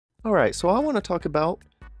Alright, so I want to talk about,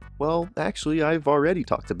 well, actually, I've already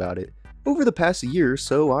talked about it. Over the past year or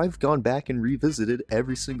so, I've gone back and revisited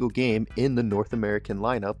every single game in the North American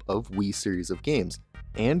lineup of Wii Series of games,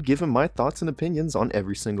 and given my thoughts and opinions on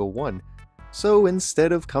every single one. So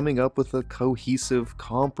instead of coming up with a cohesive,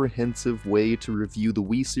 comprehensive way to review the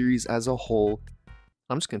Wii Series as a whole,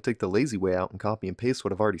 I'm just going to take the lazy way out and copy and paste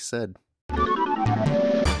what I've already said.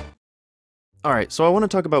 Alright, so I want to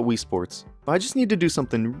talk about Wii Sports, but I just need to do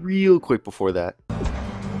something real quick before that.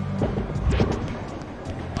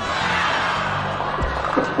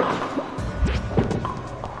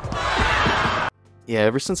 Yeah,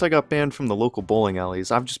 ever since I got banned from the local bowling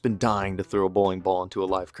alleys, I've just been dying to throw a bowling ball into a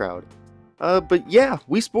live crowd. But yeah,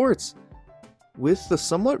 Wii Sports! With the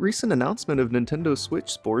somewhat recent announcement of Nintendo Switch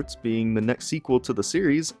Sports being the next sequel to the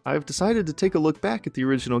series, I've decided to take a look back at the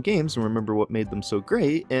original games and remember what made them so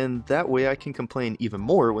great, and that way I can complain even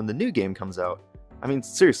more when the new game comes out. I mean,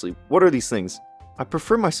 seriously, what are these things? I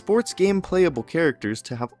prefer my sports game playable characters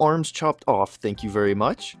to have arms chopped off, thank you very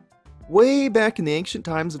much. Way back in the ancient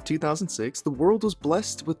times of 2006, the world was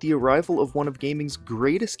blessed with the arrival of one of gaming's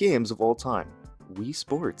greatest games of all time, Wii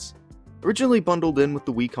Sports. Originally bundled in with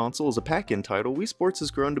the Wii console as a pack-in title, Wii Sports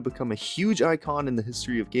has grown to become a huge icon in the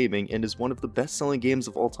history of gaming and is one of the best-selling games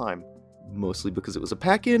of all time. Mostly because it was a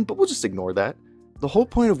pack-in, but we'll just ignore that. The whole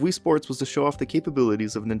point of Wii Sports was to show off the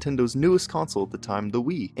capabilities of Nintendo's newest console at the time, the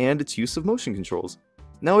Wii, and its use of motion controls.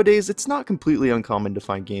 Nowadays, it's not completely uncommon to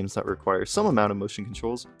find games that require some amount of motion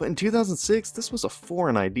controls, but in 2006, this was a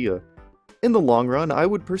foreign idea. In the long run, I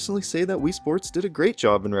would personally say that Wii Sports did a great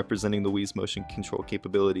job in representing the Wii's motion control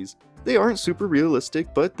capabilities. They aren't super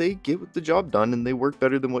realistic, but they get the job done and they work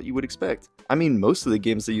better than what you would expect. I mean, most of the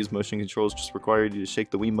games that use motion controls just require you to shake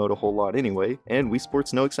the Wiimote a whole lot anyway, and Wii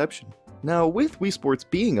Sports no exception. Now, with Wii Sports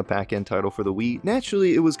being a pack-in title for the Wii,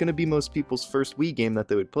 naturally it was going to be most people's first Wii game that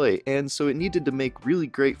they would play, and so it needed to make really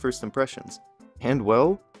great first impressions. And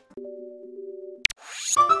well,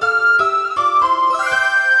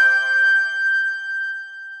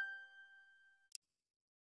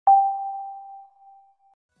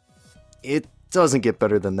 it doesn't get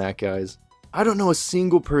better than that, guys. I don't know a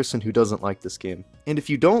single person who doesn't like this game. And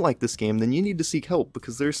if you don't like this game, then you need to seek help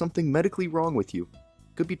because there's something medically wrong with you.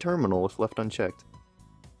 Could be terminal if left unchecked.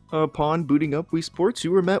 Upon booting up Wii Sports,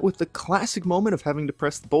 you were met with the classic moment of having to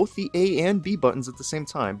press both the A and B buttons at the same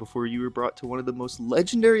time before you were brought to one of the most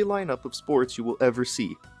legendary lineup of sports you will ever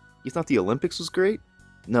see. You thought the Olympics was great?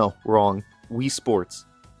 No, wrong. Wii Sports.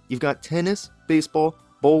 You've got tennis, baseball,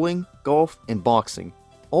 bowling, golf, and boxing.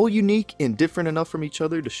 All unique and different enough from each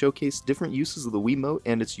other to showcase different uses of the Wiimote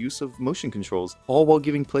and its use of motion controls, all while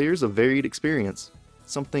giving players a varied experience.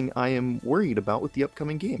 Something I am worried about with the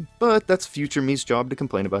upcoming game, but that's future me's job to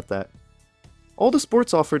complain about that. All the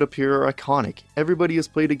sports offered up here are iconic. Everybody has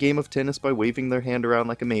played a game of tennis by waving their hand around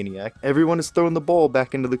like a maniac, everyone has thrown the ball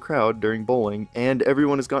back into the crowd during bowling, and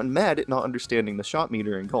everyone has gotten mad at not understanding the shot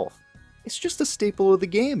meter in golf. It's just a staple of the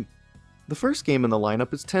game. The first game in the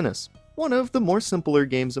lineup is tennis. One of the more simpler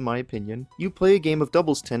games in my opinion. You play a game of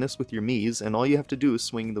doubles tennis with your Miis, and all you have to do is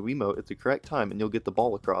swing the Wiimote at the correct time and you'll get the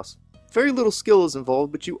ball across. Very little skill is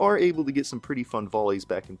involved, but you are able to get some pretty fun volleys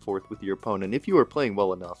back and forth with your opponent if you are playing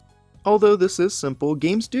well enough. Although this is simple,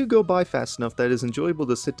 games do go by fast enough that it is enjoyable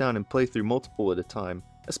to sit down and play through multiple at a time,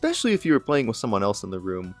 especially if you are playing with someone else in the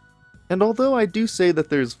room. And although I do say that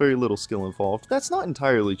there's very little skill involved, that's not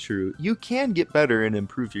entirely true. You can get better and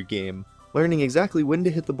improve your game. Learning exactly when to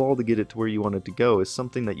hit the ball to get it to where you want it to go is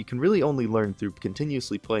something that you can really only learn through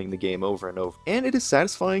continuously playing the game over and over, and it is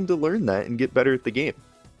satisfying to learn that and get better at the game.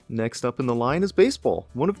 Next up in the line is baseball,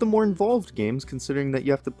 one of the more involved games considering that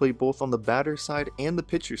you have to play both on the batter side and the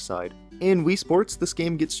pitcher side. In Wii Sports, this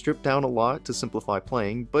game gets stripped down a lot to simplify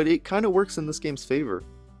playing, but it kinda works in this game's favor.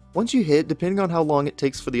 Once you hit, depending on how long it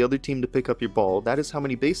takes for the other team to pick up your ball, that is how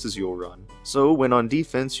many bases you'll run. So when on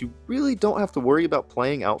defense, you really don't have to worry about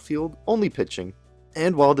playing outfield, only pitching.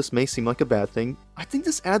 And while this may seem like a bad thing, I think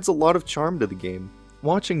this adds a lot of charm to the game.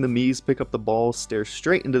 Watching the Miis pick up the ball, stare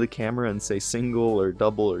straight into the camera and say single or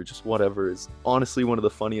double or just whatever is honestly one of the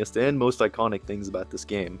funniest and most iconic things about this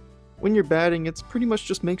game. When you're batting, it's pretty much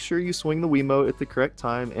just make sure you swing the Wiimote at the correct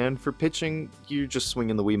time, and for pitching, you're just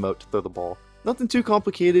swinging the Wiimote to throw the ball. Nothing too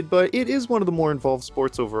complicated, but it is one of the more involved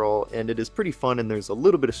sports overall, and it is pretty fun and there's a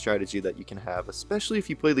little bit of strategy that you can have, especially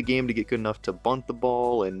if you play the game to get good enough to bunt the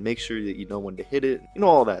ball and make sure that you know when to hit it, you know,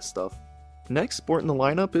 all that stuff. Next sport in the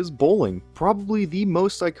lineup is bowling, probably the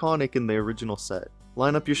most iconic in the original set.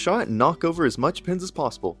 Line up your shot and knock over as much pins as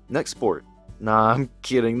possible. Next sport. Nah, I'm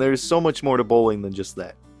kidding, there's so much more to bowling than just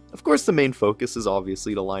that. Of course, the main focus is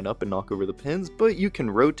obviously to line up and knock over the pins, but you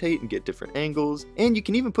can rotate and get different angles, and you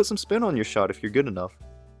can even put some spin on your shot if you're good enough.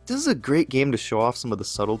 This is a great game to show off some of the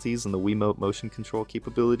subtleties in the Wiimote motion control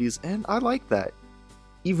capabilities, and I like that.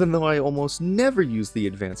 Even though I almost never use the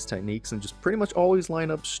advanced techniques and just pretty much always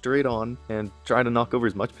line up straight on and try to knock over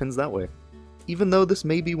as much pins that way. Even though this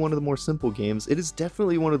may be one of the more simple games, it is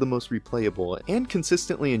definitely one of the most replayable and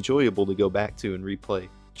consistently enjoyable to go back to and replay.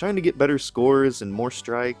 Trying to get better scores and more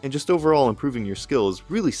strike, and just overall improving your skill is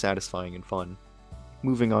really satisfying and fun.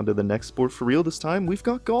 Moving on to the next sport for real this time, we've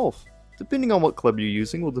got golf. Depending on what club you're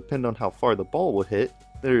using will depend on how far the ball will hit.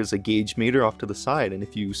 There's a gauge meter off to the side, and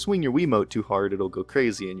if you swing your Wiimote too hard it'll go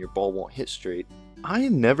crazy and your ball won't hit straight. I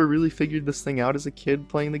never really figured this thing out as a kid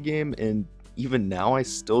playing the game, and even now I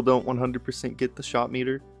still don't 100% get the shot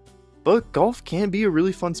meter. But golf can be a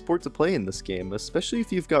really fun sport to play in this game, especially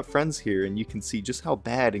if you've got friends here and you can see just how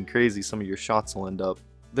bad and crazy some of your shots will end up.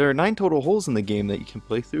 There are 9 total holes in the game that you can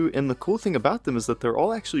play through, and the cool thing about them is that they're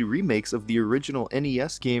all actually remakes of the original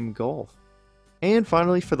NES game Golf. And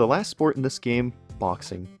finally, for the last sport in this game,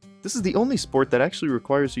 boxing. This is the only sport that actually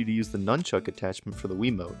requires you to use the nunchuck attachment for the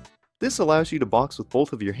Wiimote. This allows you to box with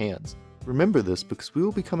both of your hands. Remember this because we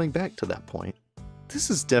will be coming back to that point. This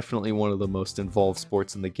is definitely one of the most involved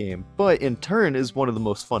sports in the game, but in turn is one of the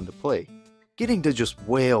most fun to play. Getting to just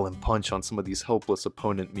wail and punch on some of these helpless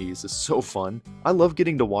opponent Miis is so fun. I love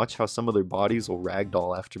getting to watch how some of their bodies will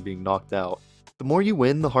ragdoll after being knocked out. The more you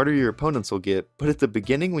win, the harder your opponents will get, but at the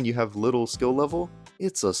beginning when you have little skill level,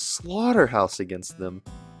 it's a slaughterhouse against them.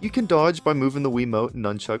 You can dodge by moving the Wiimote and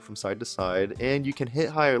nunchuck from side to side, and you can hit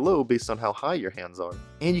high or low based on how high your hands are.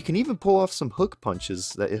 And you can even pull off some hook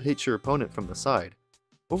punches that hit your opponent from the side.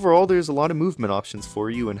 Overall, there's a lot of movement options for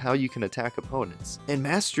you and how you can attack opponents, and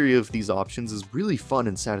mastery of these options is really fun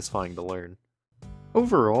and satisfying to learn.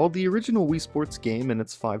 Overall, the original Wii Sports game and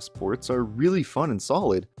its 5 sports are really fun and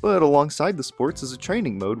solid, but alongside the sports is a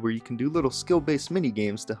training mode where you can do little skill-based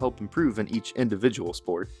mini-games to help improve in each individual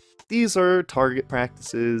sport. These are target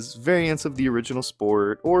practices, variants of the original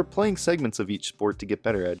sport, or playing segments of each sport to get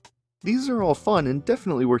better at. These are all fun and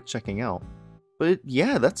definitely worth checking out. But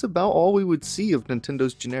yeah, that's about all we would see of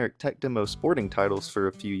Nintendo's generic tech demo sporting titles for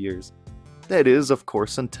a few years. That is, of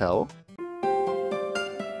course, until...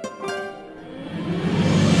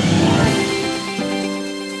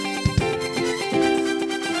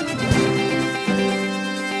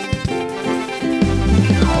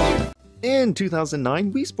 In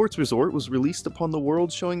 2009, Wii Sports Resort was released upon the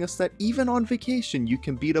world, showing us that even on vacation you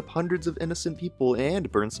can beat up hundreds of innocent people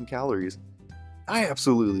and burn some calories. I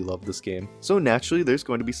absolutely love this game, so naturally there's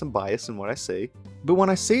going to be some bias in what I say, but when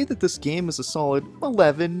I say that this game is a solid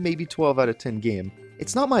 11, maybe 12 out of 10 game,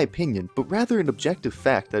 it's not my opinion, but rather an objective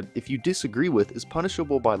fact that if you disagree with is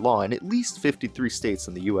punishable by law in at least 53 states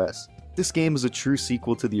in the US. This game is a true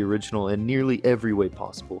sequel to the original in nearly every way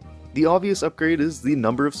possible. The obvious upgrade is the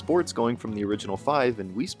number of sports going from the original 5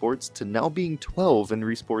 in Wii Sports to now being 12 in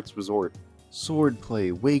Wii Sports Resort.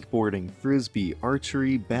 Swordplay, wakeboarding, frisbee,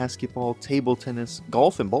 archery, basketball, table tennis,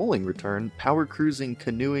 golf and bowling return, power cruising,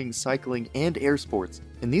 canoeing, cycling, and air sports.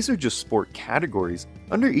 And these are just sport categories.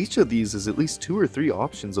 Under each of these is at least 2 or 3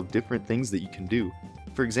 options of different things that you can do.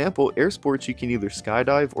 For example, air sports you can either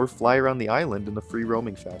skydive or fly around the island in a free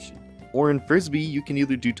roaming fashion. Or in frisbee, you can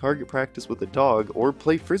either do target practice with a dog or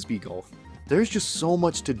play frisbee golf. There's just so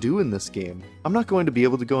much to do in this game. I'm not going to be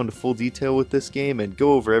able to go into full detail with this game and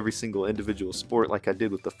go over every single individual sport like I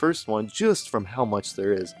did with the first one just from how much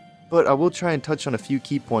there is, but I will try and touch on a few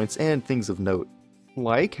key points and things of note.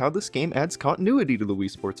 Like how this game adds continuity to the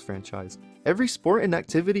Wii Sports franchise. Every sport and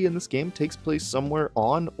activity in this game takes place somewhere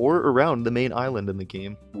on or around the main island in the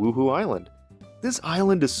game, Woohoo Island. This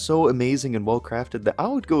island is so amazing and well crafted that I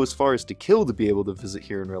would go as far as to kill to be able to visit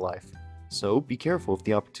here in real life. So be careful if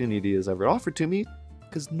the opportunity is ever offered to me,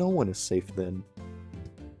 because no one is safe then.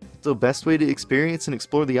 The best way to experience and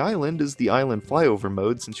explore the island is the island flyover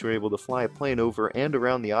mode, since you're able to fly a plane over and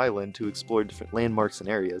around the island to explore different landmarks and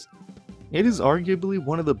areas. It is arguably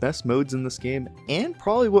one of the best modes in this game, and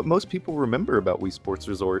probably what most people remember about Wii Sports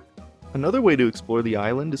Resort. Another way to explore the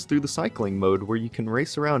island is through the cycling mode, where you can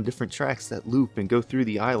race around different tracks that loop and go through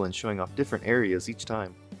the island, showing off different areas each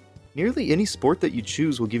time. Nearly any sport that you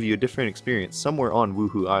choose will give you a different experience somewhere on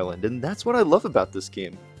Woohoo Island, and that's what I love about this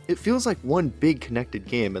game. It feels like one big connected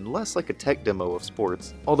game and less like a tech demo of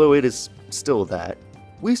sports, although it is still that.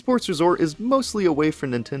 Wii Sports Resort is mostly a way for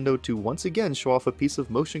Nintendo to once again show off a piece of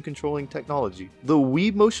motion controlling technology, the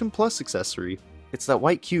Wii Motion Plus accessory. It's that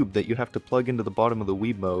white cube that you have to plug into the bottom of the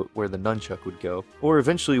Wiimote where the nunchuck would go, or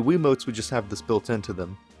eventually Wiimotes would just have this built into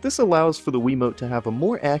them. This allows for the Wiimote to have a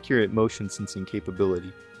more accurate motion sensing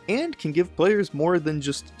capability. and can give players more than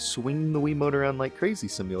just swinging the Wiimote around like crazy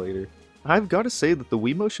simulator. I've gotta say that the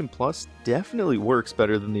Wii Motion Plus definitely works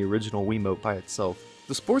better than the original Wiimote by itself.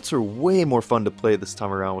 The sports are way more fun to play this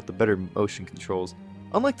time around with the better motion controls.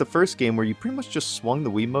 Unlike the first game where you pretty much just swung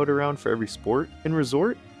the Wiimote around for every sport, in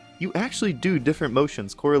Resort, you actually do different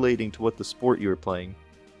motions correlating to what the sport you are playing.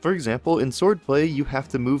 For example, in Swordplay you have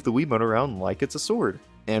to move the Wiimote around like it's a sword,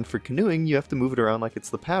 and for canoeing you have to move it around like it's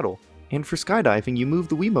the paddle. And for skydiving you move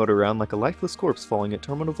the Wiimote around like a lifeless corpse falling at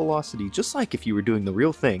terminal velocity, just like if you were doing the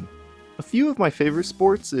real thing. A few of my favorite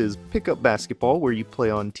sports is pickup basketball, where you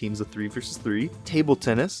play on teams of 3 versus 3, table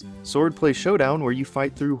tennis, Swordplay Showdown, where you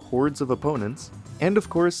fight through hordes of opponents, and of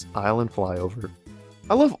course, Island Flyover.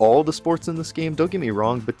 I love all the sports in this game, don't get me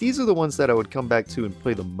wrong, but these are the ones that I would come back to and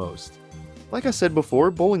play the most. Like I said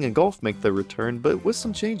before, bowling and golf make their return, but with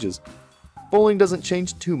some changes. Bowling doesn't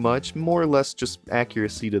change too much, more or less just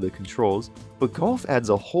accuracy to the controls, but golf adds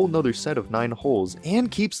a whole nother set of 9 holes,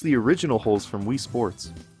 and keeps the original holes from Wii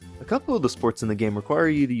Sports. A couple of the sports in the game require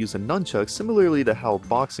you to use a nunchuck similarly to how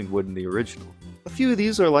boxing would in the original. A few of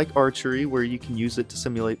these are like archery, where you can use it to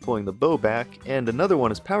simulate pulling the bow back, and another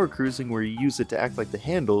one is power cruising, where you use it to act like the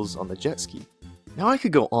handles on the jet ski. Now I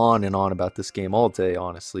could go on and on about this game all day,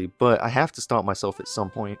 honestly, but I have to stop myself at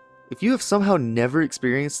some point. If you have somehow never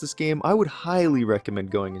experienced this game, I would highly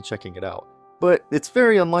recommend going and checking it out. But it's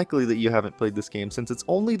very unlikely that you haven't played this game, since it's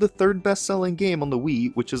only the 3rd best-selling game on the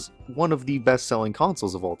Wii, which is one of the best-selling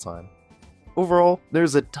consoles of all time. Overall,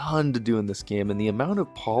 there's a ton to do in this game, and the amount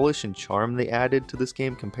of polish and charm they added to this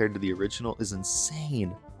game compared to the original is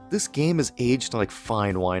insane. This game is aged like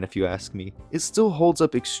fine wine if you ask me. It still holds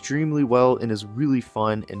up extremely well and is really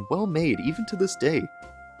fun and well made even to this day.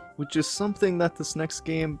 Which is something that this next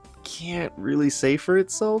game can't really say for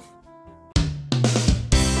itself.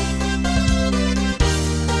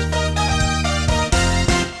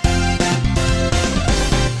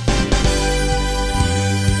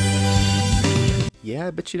 Yeah,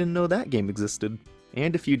 I bet you didn't know that game existed.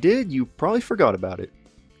 And if you did, you probably forgot about it.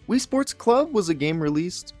 Wii Sports Club was a game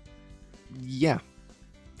released... yeah.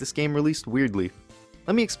 This game released weirdly.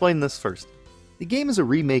 Let me explain this first. The game is a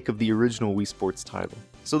remake of the original Wii Sports title,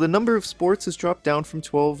 so the number of sports has dropped down from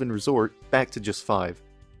 12 in Resort back to just 5.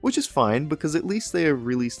 Which is fine, because at least they have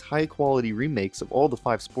released high quality remakes of all the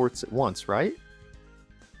 5 sports at once, right?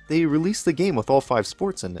 They released the game with all 5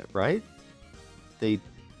 sports in it, right? They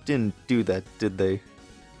didn't do that, did they?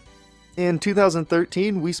 In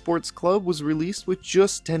 2013, Wii Sports Club was released with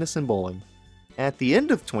just tennis and bowling. At the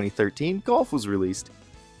end of 2013, golf was released.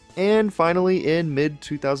 And finally, in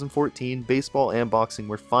mid-2014, baseball and boxing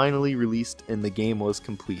were finally released and the game was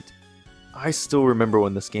complete. I still remember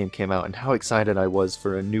when this game came out and how excited I was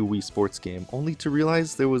for a new Wii Sports game, only to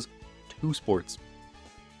realize there was 2 sports.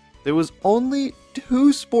 There was only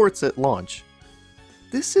 2 sports at launch.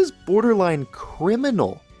 This is borderline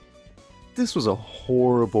criminal. This was a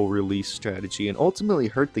horrible release strategy and ultimately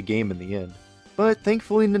hurt the game in the end. But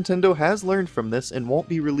thankfully Nintendo has learned from this and won't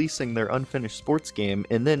be releasing their unfinished sports game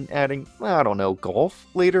and then adding, I don't know, golf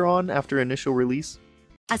later on after initial release.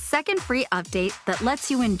 A second free update that lets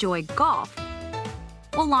you enjoy golf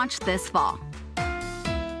will launch this fall.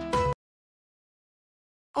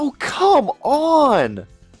 Oh, come on!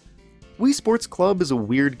 Wii Sports Club is a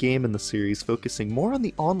weird game in the series focusing more on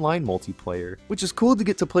the online multiplayer, which is cool to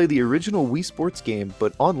get to play the original Wii Sports game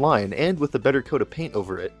but online and with a better coat of paint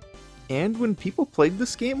over it. And when people played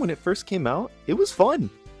this game when it first came out, it was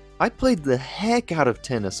fun. I played the heck out of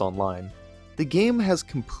tennis online. The game has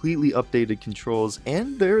completely updated controls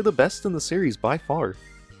and they're the best in the series by far.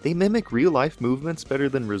 They mimic real life movements better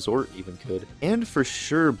than Resort even could, and for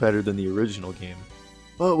sure better than the original game.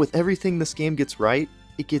 But with everything this game gets right,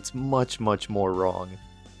 it gets much more wrong.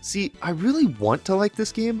 See, I really want to like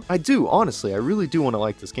this game. I do, honestly, I really do want to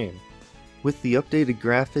like this game. With the updated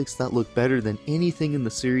graphics that look better than anything in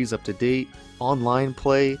the series up to date, online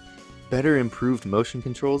play, better improved motion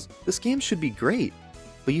controls, this game should be great.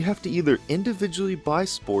 But you have to either individually buy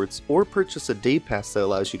sports or purchase a day pass that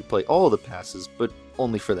allows you to play all of the passes, but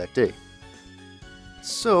only for that day.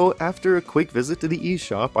 So, after a quick visit to the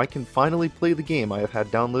eShop, I can finally play the game I have had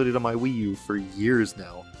downloaded on my Wii U for years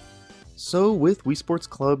now. So, with Wii Sports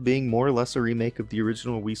Club being more or less a remake of the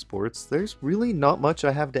original Wii Sports, there's really not much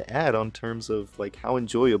I have to add on terms of how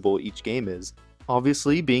enjoyable each game is.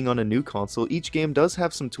 Obviously, being on a new console, each game does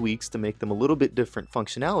have some tweaks to make them a little bit different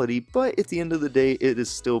functionality, but at the end of the day, it is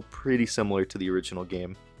still pretty similar to the original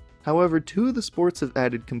game. However, 2 of the sports have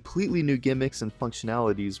added completely new gimmicks and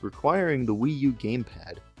functionalities requiring the Wii U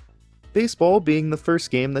gamepad. Baseball being the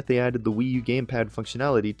first game that they added the Wii U gamepad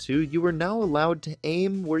functionality to, you are now allowed to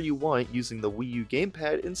aim where you want using the Wii U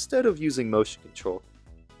gamepad instead of using motion control.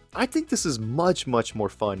 I think this is much more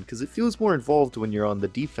fun because it feels more involved when you're on the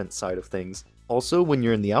defense side of things. Also, when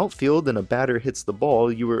you're in the outfield and a batter hits the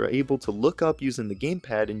ball, you are able to look up using the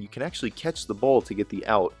gamepad and you can actually catch the ball to get the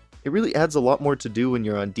out. It really adds a lot more to do when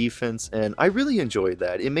you're on defense, and I really enjoyed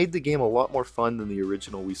that. It made the game a lot more fun than the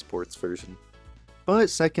original Wii Sports version.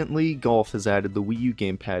 But secondly, golf has added the Wii U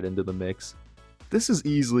gamepad into the mix. This is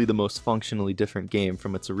easily the most functionally different game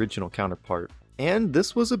from its original counterpart, and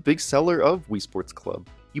this was a big seller of Wii Sports Club.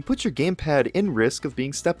 You put your gamepad in risk of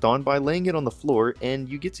being stepped on by laying it on the floor, and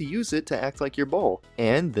you get to use it to act like your ball.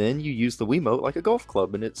 And then you use the Wiimote like a golf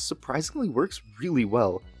club, and it surprisingly works really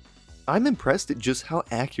well. I'm impressed at just how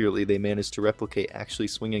accurately they managed to replicate actually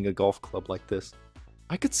swinging a golf club like this.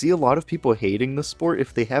 I could see a lot of people hating this sport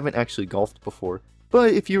if they haven't actually golfed before,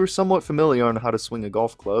 but if you are somewhat familiar on how to swing a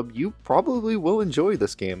golf club, you probably will enjoy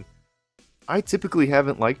this game. I typically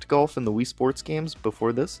haven't liked golf in the Wii Sports games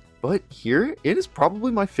before this, but here, it is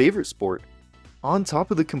probably my favorite sport. On top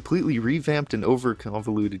of the completely revamped and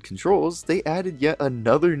over-convoluted controls, they added yet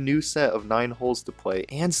another new set of 9 holes to play,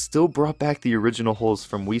 and still brought back the original holes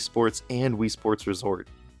from Wii Sports and Wii Sports Resort.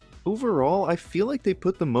 Overall, I feel like they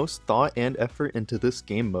put the most thought and effort into this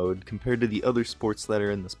game mode compared to the other sports that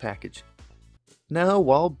are in this package. Now,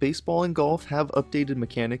 while baseball and golf have updated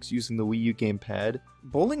mechanics using the Wii U gamepad,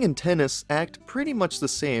 bowling and tennis act pretty much the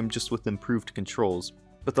same, just with improved controls.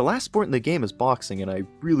 But the last sport in the game is boxing, and I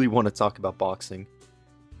really want to talk about boxing.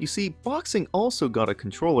 You see, boxing also got a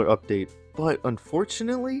controller update, but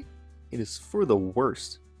unfortunately, it is for the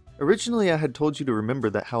worst. Originally, I had told you to remember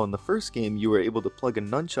that how in the first game you were able to plug a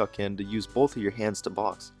nunchuck in to use both of your hands to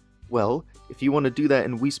box. Well, if you want to do that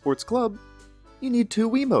in Wii Sports Club, you need 2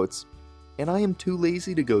 Wiimotes. And I am too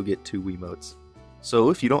lazy to go get 2 Wiimotes. So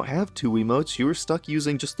if you don't have 2 Wiimotes, you are stuck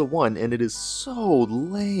using just the one, and it is so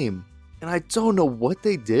lame. And I don't know what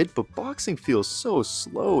they did, but boxing feels so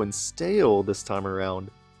slow and stale this time around.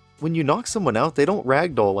 When you knock someone out, they don't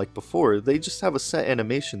ragdoll like before, they just have a set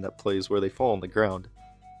animation that plays where they fall on the ground.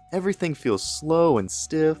 Everything feels slow and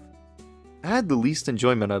stiff. I had the least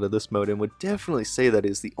enjoyment out of this mode and would definitely say that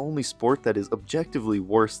it is the only sport that is objectively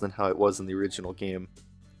worse than how it was in the original game.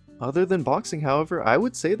 Other than boxing, however, I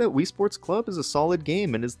would say that Wii Sports Club is a solid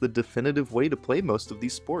game and is the definitive way to play most of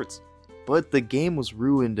these sports. But the game was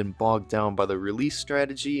ruined and bogged down by the release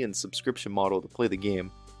strategy and subscription model to play the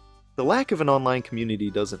game. The lack of an online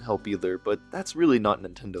community doesn't help either, but that's really not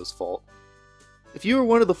Nintendo's fault. If you are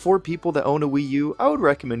one of the 4 people that own a Wii U, I would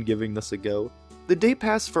recommend giving this a go. The day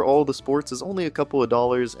pass for all the sports is only a couple of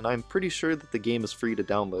dollars, and I'm pretty sure that the game is free to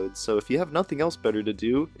download, so if you have nothing else better to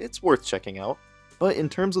do, it's worth checking out. But in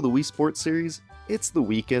terms of the Wii Sports series, it's the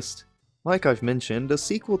weakest. Like I've mentioned, a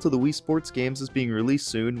sequel to the Wii Sports games is being released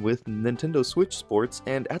soon with Nintendo Switch Sports,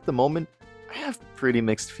 and at the moment, I have pretty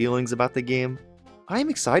mixed feelings about the game. I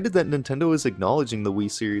am excited that Nintendo is acknowledging the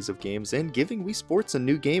Wii series of games and giving Wii Sports a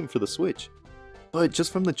new game for the Switch. But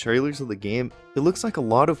just from the trailers of the game, it looks like a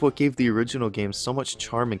lot of what gave the original game so much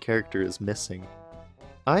charm and character is missing.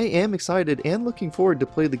 I am excited and looking forward to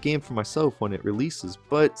play the game for myself when it releases,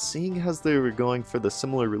 but seeing as they were going for the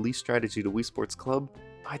similar release strategy to Wii Sports Club,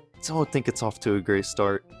 I don't think it's off to a great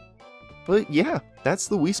start. But yeah, that's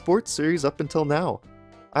the Wii Sports series up until now.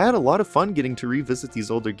 I had a lot of fun getting to revisit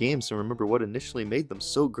these older games and remember what initially made them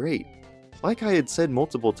so great. Like I had said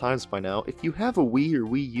multiple times by now, if you have a Wii or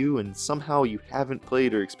Wii U and somehow you haven't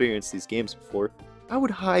played or experienced these games before, I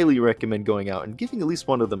would highly recommend going out and giving at least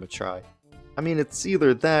one of them a try. I mean, it's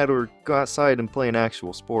either that or go outside and play an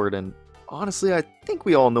actual sport, and honestly, I think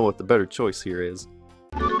we all know what the better choice here is.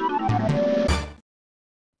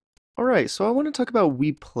 Alright, so I want to talk about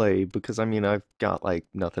Wii Play, because I mean, I've got like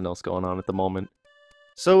nothing else going on at the moment.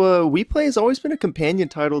 So, Wii Play has always been a companion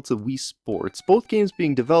title to Wii Sports, both games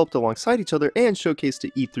being developed alongside each other and showcased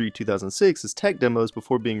at E3 2006 as tech demos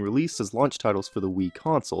before being released as launch titles for the Wii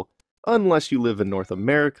console. Unless you live in North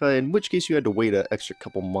America, in which case you had to wait an extra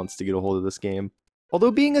couple months to get a hold of this game.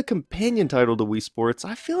 Although being a companion title to Wii Sports,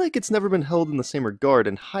 I feel like it's never been held in the same regard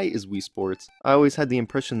and height as Wii Sports. I always had the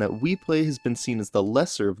impression that Wii Play has been seen as the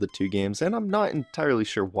lesser of the 2 games, and I'm not entirely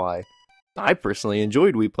sure why. I personally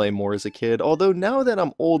enjoyed Wii Play more as a kid, although now that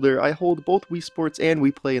I'm older, I hold both Wii Sports and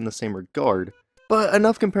Wii Play in the same regard. But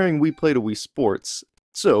enough comparing Wii Play to Wii Sports.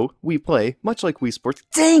 So, Wii Play, much like Wii Sports—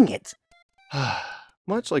 dang it!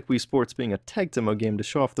 Much like Wii Sports being a tech demo game to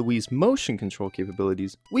show off the Wii's motion control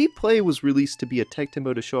capabilities, Wii Play was released to be a tech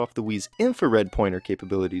demo to show off the Wii's infrared pointer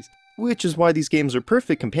capabilities, which is why these games are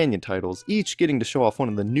perfect companion titles, each getting to show off one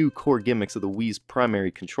of the new core gimmicks of the Wii's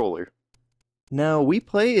primary controller. Now, Wii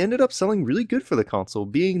Play ended up selling really good for the console,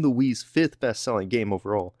 being the Wii's 5th best-selling game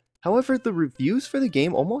overall. However, the reviews for the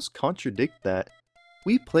game almost contradict that.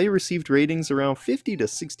 Wii Play received ratings around 50 to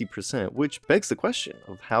 60%, which begs the question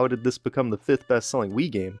of how did this become the 5th best-selling Wii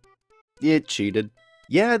game? It cheated.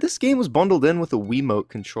 Yeah, this game was bundled in with a Wiimote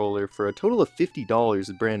controller for a total of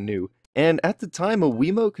 $50 brand new, and at the time a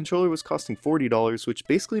Wiimote controller was costing $40, which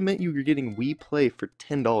basically meant you were getting Wii Play for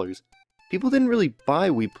 $10. People didn't really buy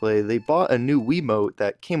Wii Play, they bought a new Wiimote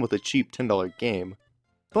that came with a cheap $10 game.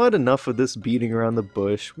 But enough of this beating around the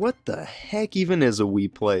bush, what the heck even is a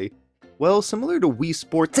Wii Play? Well, similar to Wii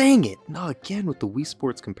Sports— dang it! Not again with the Wii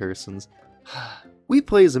Sports comparisons. Wii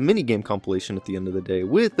Play is a minigame compilation at the end of the day,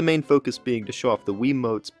 with the main focus being to show off the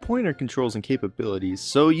Wiimote's pointer controls and capabilities,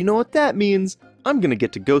 so you know what that means! I'm gonna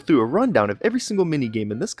get to go through a rundown of every single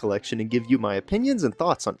minigame in this collection and give you my opinions and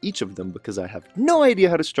thoughts on each of them because I have no idea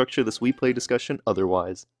how to structure this Wii Play discussion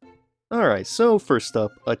otherwise. Alright, so first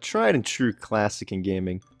up, a tried and true classic in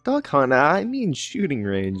gaming. Duck Hunt, I mean Shooting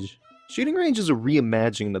Range. Shooting Range is a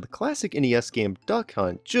reimagining of the classic NES game Duck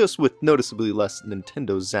Hunt, just with noticeably less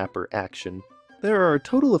Nintendo Zapper action. There are a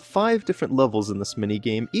total of 5 different levels in this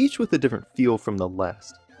minigame, each with a different feel from the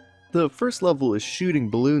last. The first level is shooting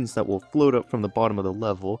balloons that will float up from the bottom of the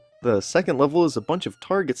level. The second level is a bunch of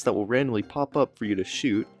targets that will randomly pop up for you to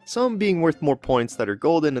shoot, some being worth more points that are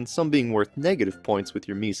golden and some being worth negative points with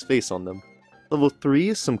your Mii's face on them. Level 3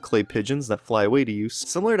 is some clay pigeons that fly away to you,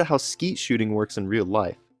 similar to how skeet shooting works in real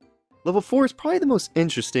life. Level 4 is probably the most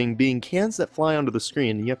interesting, being cans that fly onto the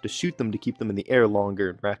screen and you have to shoot them to keep them in the air longer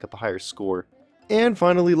and rack up a higher score. And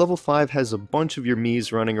finally, level 5 has a bunch of your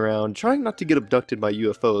Mii's running around, trying not to get abducted by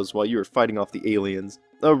UFOs while you are fighting off the aliens.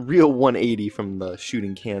 A real 180 from the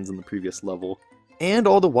shooting cans in the previous level. And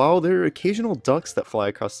all the while, there are occasional ducks that fly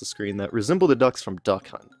across the screen that resemble the ducks from Duck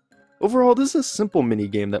Hunt. Overall, this is a simple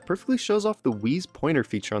minigame that perfectly shows off the Wii's pointer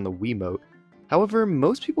feature on the Wiimote. However,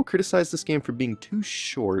 most people criticize this game for being too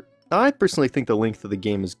short. I personally think the length of the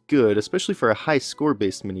game is good, especially for a high score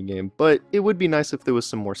based minigame, but it would be nice if there was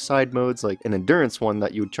some more side modes, like an endurance one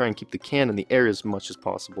that you would try and keep the can in the air as much as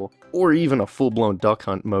possible, or even a full blown duck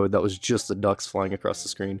hunt mode that was just the ducks flying across the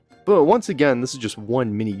screen. But once again, this is just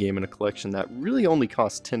one minigame in a collection that really only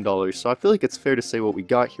costs $10, so I feel like it's fair to say what we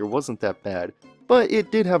got here wasn't that bad, but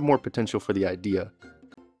it did have more potential for the idea.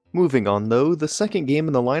 Moving on though, the second game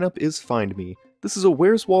in the lineup is Find Mii. This is a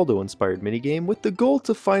Where's Waldo inspired minigame with the goal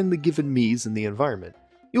to find the given Mii's in the environment.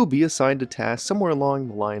 You'll be assigned a task somewhere along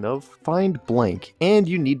the line of find blank, and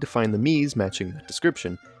you need to find the Mii's matching that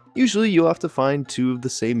description. Usually you'll have to find 2 of the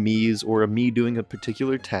same Mii's or a Mii doing a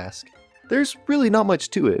particular task. There's really not much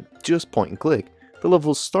to it, just point and click. The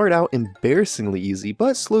levels start out embarrassingly easy,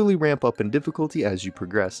 but slowly ramp up in difficulty as you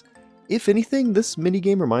progress. If anything, this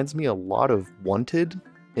minigame reminds me a lot of Wanted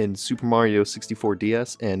in Super Mario 64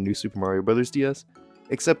 DS and New Super Mario Bros. DS,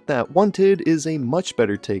 except that Wanted is a much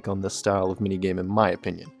better take on this style of minigame in my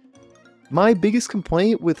opinion. My biggest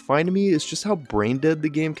complaint with Find Mii is just how brain dead the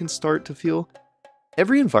game can start to feel.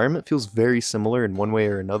 Every environment feels very similar in one way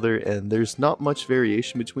or another, and there's not much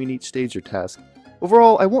variation between each stage or task.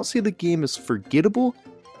 Overall, I won't say the game is forgettable,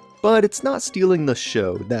 but it's not stealing the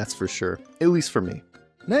show, that's for sure, at least for me.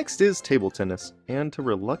 Next is table tennis, and to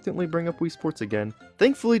reluctantly bring up Wii Sports again,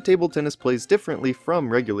 thankfully table tennis plays differently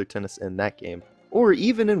from regular tennis in that game, or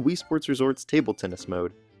even in Wii Sports Resort's table tennis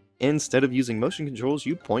mode. Instead of using motion controls,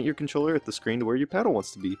 you point your controller at the screen to where your paddle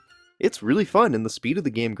wants to be. It's really fun, and the speed of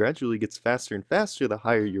the game gradually gets faster and faster the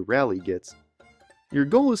higher your rally gets. Your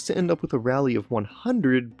goal is to end up with a rally of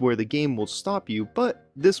 100 where the game will stop you, but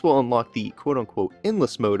this will unlock the quote-unquote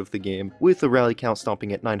endless mode of the game, with the rally count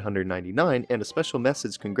stopping at 999 and a special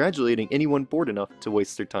message congratulating anyone bored enough to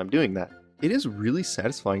waste their time doing that. It is really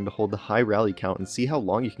satisfying to hold the high rally count and see how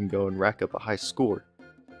long you can go and rack up a high score.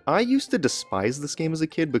 I used to despise this game as a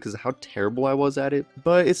kid because of how terrible I was at it,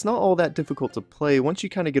 but it's not all that difficult to play once you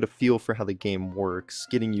kind of get a feel for how the game works,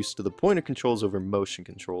 getting used to the pointer controls over motion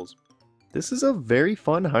controls. This is a very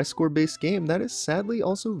fun high score based game that is sadly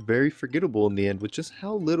also very forgettable in the end with just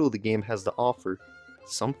how little the game has to offer.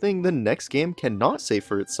 Something the next game cannot say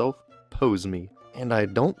for itself, Pose Mii. And I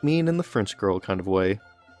don't mean in the French girl kind of way.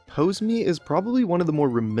 Pose Mii is probably one of the more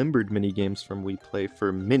remembered minigames from Wii Play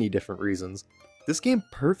for many different reasons. This game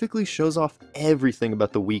perfectly shows off everything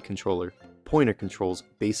about the Wii controller, pointer controls,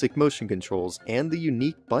 basic motion controls, and the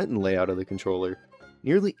unique button layout of the controller.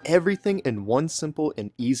 Nearly everything in one simple and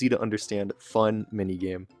easy to understand fun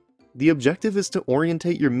minigame. The objective is to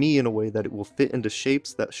orientate your Mii in a way that it will fit into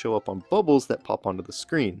shapes that show up on bubbles that pop onto the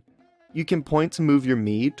screen. You can point to move your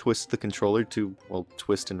Mii, twist the controller to, well,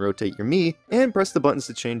 twist and rotate your Mii, and press the buttons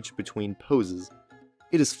to change between poses.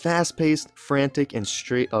 It is fast-paced, frantic, and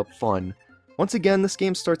straight-up fun. Once again, this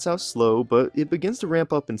game starts out slow, but it begins to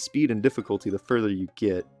ramp up in speed and difficulty the further you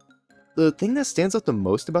get. The thing that stands out the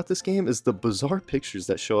most about this game is the bizarre pictures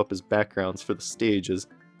that show up as backgrounds for the stages.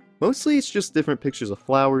 Mostly it's just different pictures of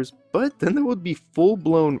flowers, but then there would be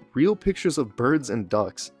full-blown real pictures of birds and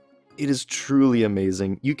ducks. It is truly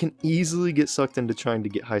amazing. You can easily get sucked into trying to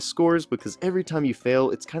get high scores because every time you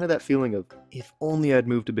fail, it's kind of that feeling of, if only I'd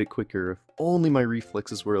moved a bit quicker, if only my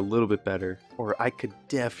reflexes were a little bit better, or I could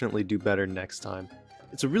definitely do better next time.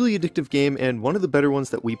 It's a really addictive game and one of the better ones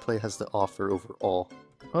that Wii Play has to offer overall.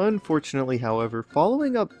 Unfortunately, however,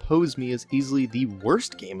 following up Pose Me is easily the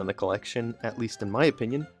worst game in the collection, at least in my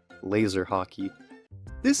opinion, Laser Hockey.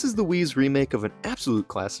 This is the Wii's remake of an absolute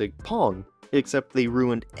classic, Pong, except they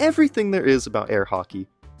ruined everything there is about air hockey.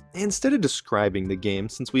 Instead of describing the game,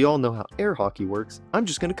 since we all know how air hockey works, I'm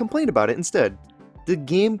just going to complain about it instead. The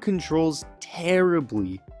game controls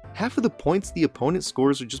terribly. Half of the points the opponent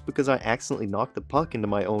scores are just because I accidentally knocked the puck into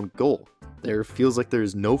my own goal. There feels like there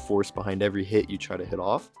is no force behind every hit you try to hit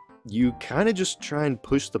off. You kinda just try and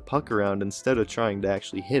push the puck around instead of trying to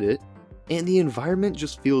actually hit it. And the environment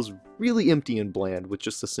just feels really empty and bland with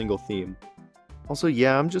just a single theme. Also,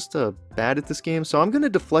 yeah, I'm just bad at this game, so I'm gonna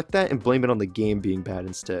deflect that and blame it on the game being bad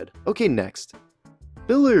instead. Okay, next.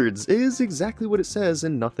 Billiards is exactly what it says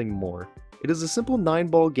and nothing more. It is a simple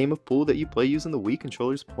 9-ball game of pool that you play using the Wii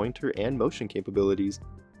controller's pointer and motion capabilities.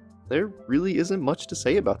 There really isn't much to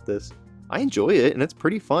say about this. I enjoy it and it's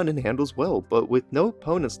pretty fun and handles well, but with no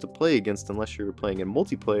opponents to play against unless you're playing in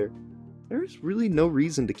multiplayer, there's really no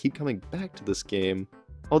reason to keep coming back to this game.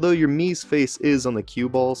 Although your Mii's face is on the cue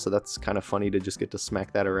ball, so that's kind of funny to just get to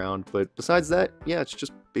smack that around, but besides that, yeah, it's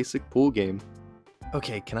just basic pool game.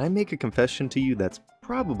 Okay, can I make a confession to you that's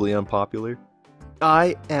probably unpopular?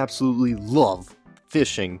 I absolutely love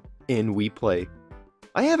fishing in Wii Play.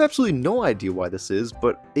 I have absolutely no idea why this is,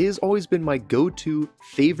 but it has always been my go-to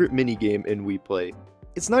favorite minigame in Wii Play.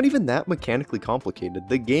 It's not even that mechanically complicated.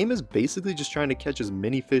 The game is basically just trying to catch as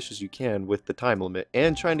many fish as you can with the time limit,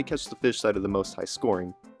 and trying to catch the fish that are the most high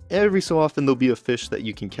scoring. Every so often there'll be a fish that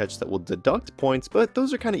you can catch that will deduct points, but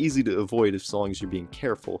those are kind of easy to avoid as long as you're being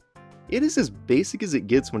careful. It is as basic as it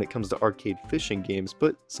gets when it comes to arcade fishing games,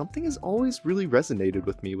 but something has always really resonated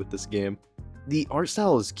with me with this game. The art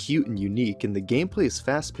style is cute and unique, and the gameplay is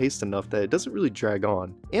fast-paced enough that it doesn't really drag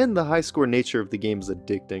on, and the high-score nature of the game is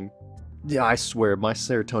addicting. Yeah, I swear, my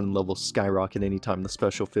serotonin levels skyrocket anytime the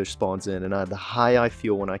special fish spawns in, and the high I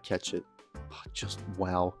feel when I catch it. Just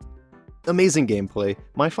wow. Amazing gameplay,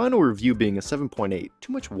 my final review being a 7.8,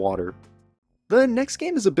 too much water. The next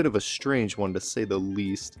game is a bit of a strange one to say the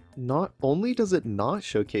least. Not only does it not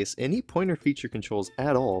showcase any pointer feature controls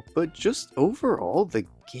at all, but just overall the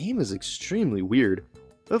game is extremely weird.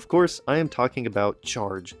 Of course, I am talking about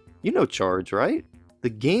Charge. You know Charge, right? The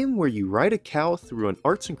game where you ride a cow through an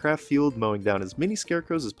arts and craft field mowing down as many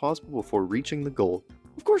scarecrows as possible before reaching the goal.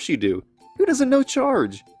 Of course you do. Who doesn't know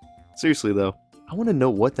Charge? Seriously though, I want to know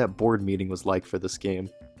what that board meeting was like for this game.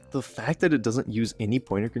 The fact that it doesn't use any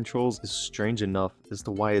pointer controls is strange enough as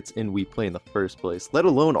to why it's in Wii Play in the first place, let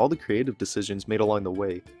alone all the creative decisions made along the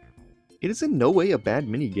way. It is in no way a bad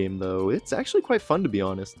minigame though, it's actually quite fun to be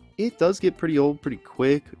honest. It does get pretty old pretty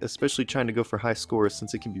quick, especially trying to go for high scores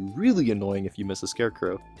since it can be really annoying if you miss a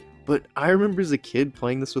scarecrow. But I remember as a kid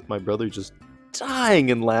playing this with my brother just dying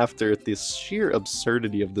in laughter at the sheer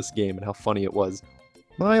absurdity of this game and how funny it was.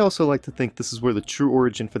 I also like to think this is where the true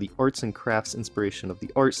origin for the arts and crafts inspiration of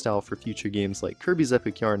the art style for future games like Kirby's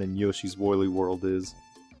Epic Yarn and Yoshi's Woolly World is.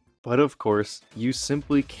 But of course, you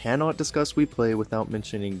simply cannot discuss Wii Play without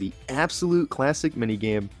mentioning the absolute classic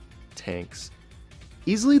minigame, Tanks.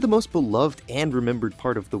 Easily the most beloved and remembered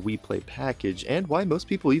part of the Wii Play package, and why most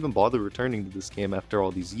people even bother returning to this game after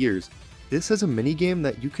all these years. This is a minigame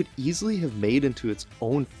that you could easily have made into its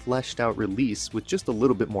own fleshed out release with just a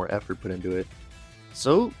little bit more effort put into it.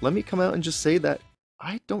 So, let me come out and just say that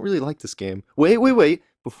I don't really like this game. Wait,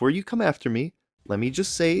 before you come after me, let me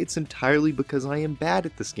just say it's entirely because I am bad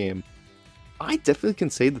at this game. I definitely can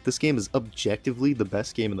say that this game is objectively the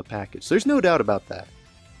best game in the package, there's no doubt about that.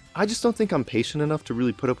 I just don't think I'm patient enough to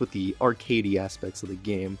really put up with the arcadey aspects of the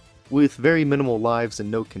game. With very minimal lives and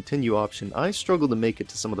no continue option, I struggle to make it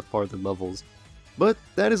to some of the farther levels. But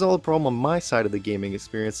that is all a problem on my side of the gaming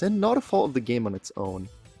experience and not a fault of the game on its own.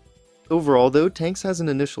 Overall though, Tanks has an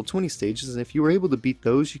initial 20 stages, and if you were able to beat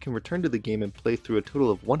those, you can return to the game and play through a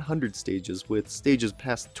total of 100 stages, with stages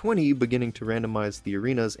past 20 beginning to randomize the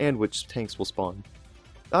arenas and which tanks will spawn.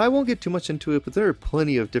 I won't get too much into it, but there are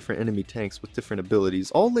plenty of different enemy tanks with different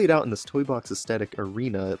abilities, all laid out in this toy box aesthetic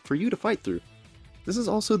arena for you to fight through. This is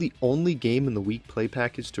also the only game in the Wii Play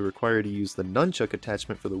package to require you to use the nunchuck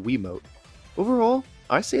attachment for the Wiimote. Overall,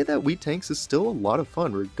 I say that Wii Tanks is still a lot of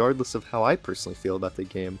fun regardless of how I personally feel about the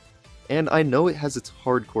game. And I know it has its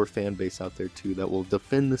hardcore fan base out there too that will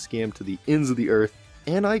defend this game to the ends of the earth,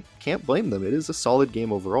 and I can't blame them, it is a solid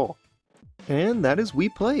game overall. And that is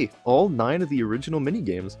Wii Play, all 9 of the original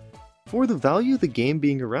minigames. For the value of the game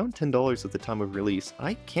being around $10 at the time of release,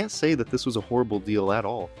 I can't say that this was a horrible deal at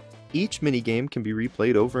all. Each minigame can be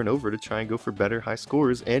replayed over and over to try and go for better high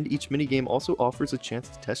scores, and each minigame also offers a chance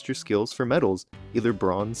to test your skills for medals, either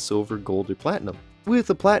bronze, silver, gold, or platinum, with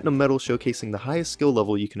a platinum medal showcasing the highest skill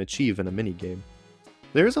level you can achieve in a minigame.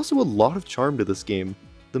 There is also a lot of charm to this game.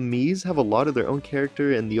 The Miis have a lot of their own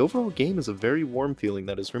character, and the overall game is a very warm feeling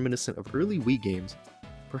that is reminiscent of early Wii games.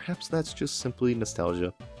 Perhaps that's just simply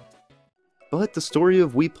nostalgia. But the story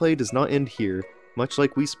of Wii Play does not end here. Much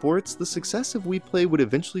like Wii Sports, the success of Wii Play would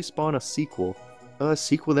eventually spawn a sequel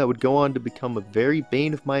that would go on to become a very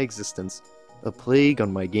bane of my existence, a plague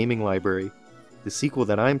on my gaming library. The sequel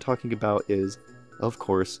that I'm talking about is, of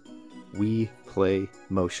course, Wii Play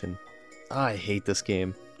Motion. I hate this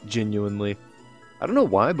game, genuinely. I don't know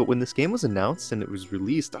why, but when this game was announced and it was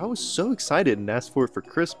released, I was so excited and asked for it for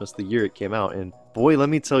Christmas the year it came out, and boy, let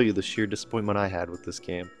me tell you the sheer disappointment I had with this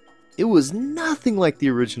game. It was nothing like the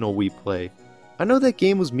original Wii Play. I know that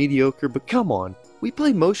game was mediocre, but come on, Wii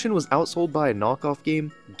Play Motion was outsold by a knockoff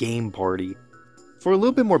game, Game Party. For a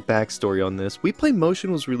little bit more backstory on this, Wii Play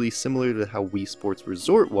Motion was released similar to how Wii Sports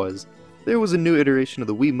Resort was. There was a new iteration of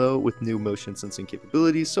the Wiimote with new motion sensing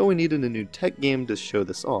capabilities, so we needed a new tech game to show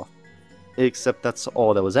this off. Except that's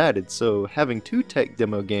all that was added, so having 2 tech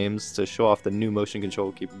demo games to show off the new motion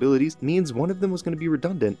control capabilities means one of them was going to be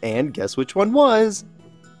redundant, and guess which one was?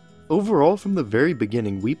 Overall, from the very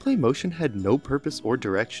beginning, Wii Play Motion had no purpose or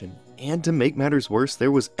direction, and to make matters worse,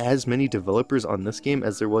 there was as many developers on this game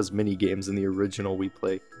as there was minigames in the original Wii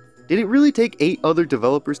Play. Did it really take 8 other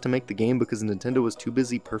developers to make the game because Nintendo was too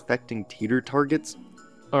busy perfecting teeter targets?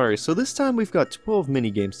 Alright, so this time we've got 12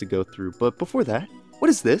 minigames to go through, but before that, what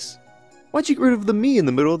is this? Why'd you get rid of the Mii in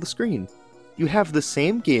the middle of the screen? You have the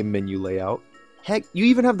same game menu layout. Heck, you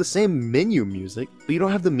even have the same menu music, but you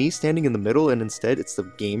don't have the Mii standing in the middle and instead it's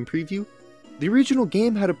the game preview? The original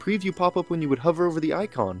game had a preview pop up when you would hover over the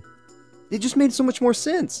icon. It just made so much more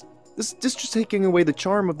sense. This just taking away the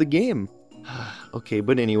charm of the game. Okay,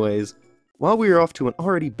 but anyways, while we are off to an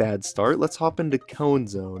already bad start, let's hop into Cone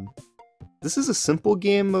Zone. This is a simple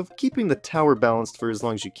game of keeping the tower balanced for as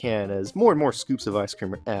long as you can as more and more scoops of ice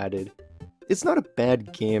cream are added. It's not a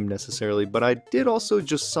bad game necessarily, but I did also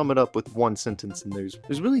just sum it up with one sentence, and there's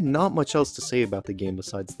really not much else to say about the game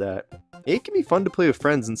besides that. It can be fun to play with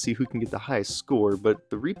friends and see who can get the highest score, but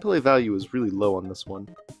the replay value is really low on this one.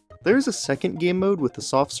 There is a second game mode with the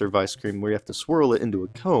soft serve ice cream where you have to swirl it into a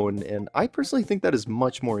cone, and I personally think that is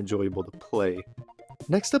much more enjoyable to play.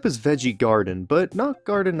 Next up is Veggie Garden, but not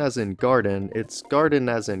garden as in garden, it's garden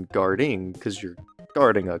as in guarding, because you're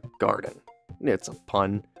guarding a garden. It's a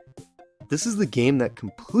pun. This is the game that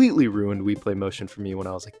completely ruined Wii Play Motion for me when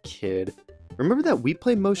I was a kid. Remember that Wii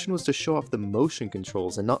Play Motion was to show off the motion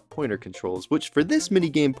controls and not pointer controls, which for this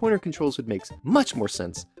minigame, pointer controls would make much more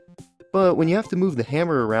sense. But when you have to move the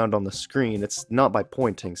hammer around on the screen, it's not by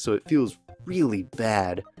pointing, so it feels really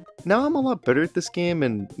bad. Now I'm a lot better at this game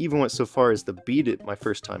and even went so far as to beat it my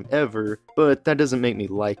first time ever, but that doesn't make me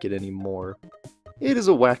like it anymore. It is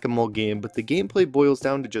a whack-a-mole game, but the gameplay boils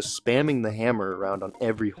down to just spamming the hammer around on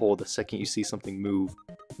every hole the second you see something move.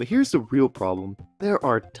 But here's the real problem. There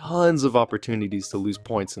are tons of opportunities to lose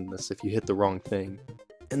points in this if you hit the wrong thing.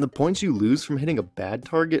 And the points you lose from hitting a bad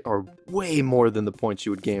target are way more than the points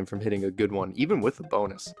you would gain from hitting a good one, even with a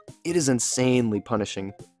bonus. It is insanely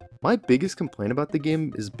punishing. My biggest complaint about the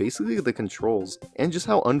game is basically the controls, and just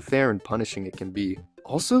how unfair and punishing it can be.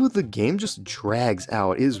 Also, the game just drags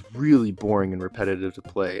out. It is really boring and repetitive to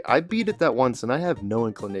play. I beat it that once and I have no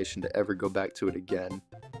inclination to ever go back to it again.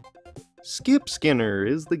 Skip Skinner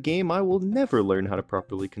is the game I will never learn how to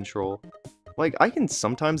properly control. Like, I can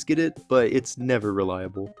sometimes get it, but it's never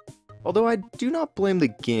reliable. Although I do not blame the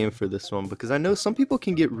game for this one, because I know some people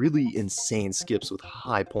can get really insane skips with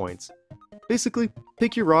high points. Basically,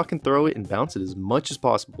 pick your rock and throw it and bounce it as much as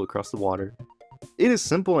possible across the water. It is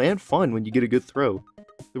simple and fun when you get a good throw.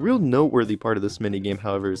 The real noteworthy part of this minigame,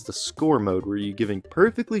 however, is the score mode, where you're giving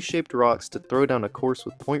perfectly shaped rocks to throw down a course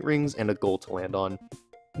with point rings and a goal to land on.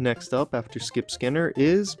 Next up, after Skip Skinner,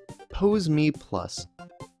 is Pose Mii Plus.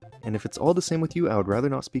 And if it's all the same with you, I would rather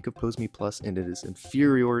not speak of Pose Mii Plus, and it is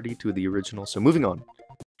inferiority to the original, so moving on.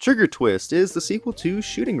 Trigger Twist is the sequel to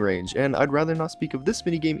Shooting Range, and I'd rather not speak of this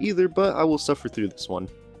minigame either, but I will suffer through this one.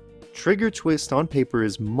 Trigger twist on paper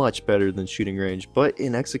is much better than shooting range, but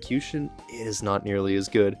in execution, it is not nearly as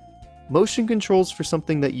good. Motion controls for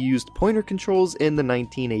something that used pointer controls in the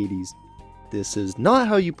 1980s. This is not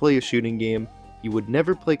how you play a shooting game. You would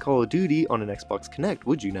never play Call of Duty on an Xbox Kinect,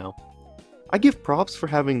 would you now? I give props for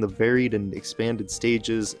having the varied and expanded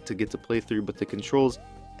stages to get to play through, but the controls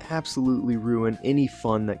absolutely ruin any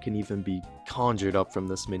fun that can even be conjured up from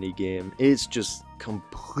this minigame. It's just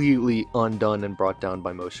completely undone and brought down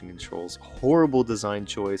by motion controls. Horrible design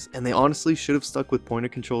choice, and they honestly should have stuck with pointer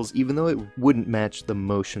controls even though it wouldn't match the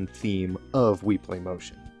motion theme of Wii Play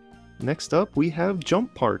Motion. Next up, we have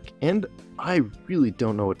Jump Park, and I really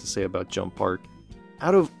don't know what to say about Jump Park.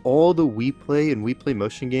 Out of all the Wii Play and Wii Play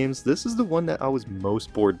Motion games, this is the one that I was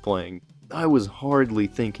most bored playing. I was hardly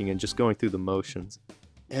thinking and just going through the motions.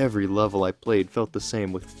 Every level I played felt the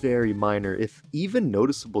same with very minor, if even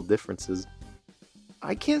noticeable differences.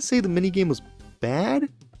 I can't say the minigame was bad,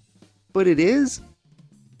 but it is.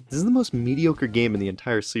 This is the most mediocre game in the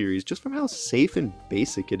entire series, just from how safe and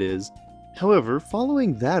basic it is. However,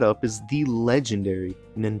 following that up is the legendary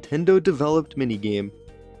Nintendo-developed minigame,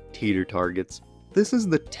 Teeter Targets. This is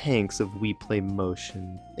the tanks of Wii Play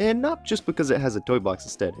Motion, and not just because it has a toy box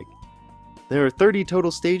aesthetic. There are 30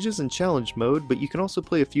 total stages in challenge mode, but you can also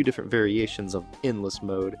play a few different variations of endless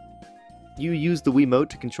mode. You use the Wiimote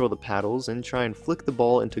to control the paddles and try and flick the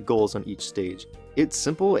ball into goals on each stage. It's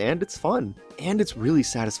simple and it's fun, and it's really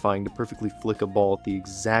satisfying to perfectly flick a ball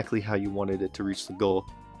exactly how you wanted it to reach the goal.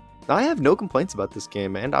 I have no complaints about this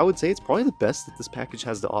game, and I would say it's probably the best that this package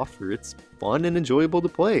has to offer. It's fun and enjoyable to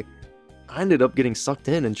play. I ended up getting sucked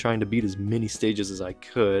in and trying to beat as many stages as I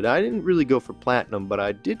could. I didn't really go for platinum, but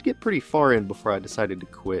I did get pretty far in before I decided to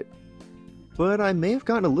quit. But I may have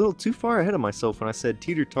gotten a little too far ahead of myself when I said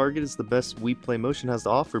Teeter Target is the best Wii Play Motion has to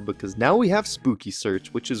offer, because now we have Spooky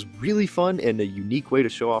Search, which is really fun and a unique way to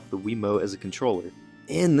show off the Wiimote as a controller.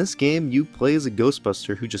 In this game, you play as a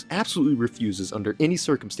Ghostbuster who just absolutely refuses under any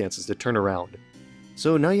circumstances to turn around.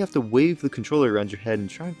 So now you have to wave the controller around your head and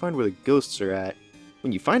try and find where the ghosts are at.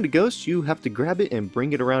 When you find a ghost, you have to grab it and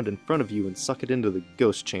bring it around in front of you and suck it into the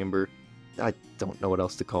ghost chamber. I don't know what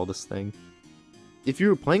else to call this thing. If you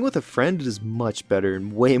were playing with a friend, it is much better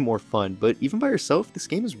and way more fun, but even by yourself, this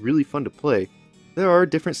game is really fun to play. There are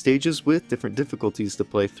different stages with different difficulties to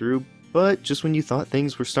play through, but just when you thought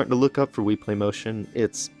things were starting to look up for Wii Play Motion,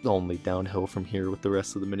 it's only downhill from here with the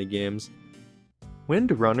rest of the minigames.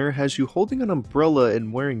 Wind Runner has you holding an umbrella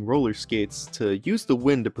and wearing roller skates to use the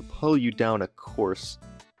wind to propel you down a course.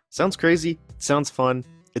 Sounds crazy, sounds fun,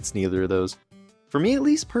 it's neither of those. For me at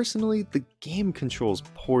least personally, the game controls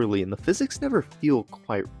poorly and the physics never feel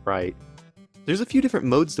quite right. There's a few different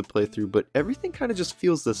modes to play through, but everything kinda just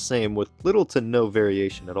feels the same with little to no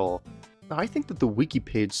variation at all. I think that the wiki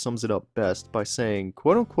page sums it up best by saying,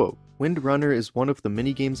 quote-unquote, Wind Runner is one of the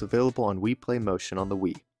minigames available on Wii Play Motion on the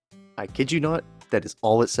Wii. I kid you not, that is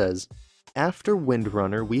all it says. After Wind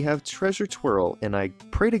Runner, we have Treasure Twirl, and I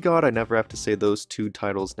pray to God I never have to say those two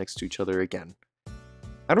titles next to each other again.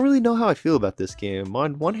 I don't really know how I feel about this game.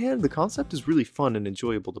 On one hand, the concept is really fun and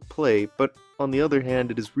enjoyable to play, but on the other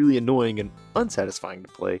hand, it is really annoying and unsatisfying to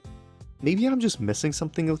play. Maybe I'm just missing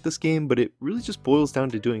something with this game, but it really just boils down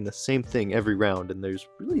to doing the same thing every round, and there's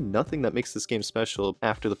really nothing that makes this game special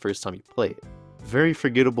after the first time you play it. Very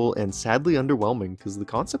forgettable and sadly underwhelming, because the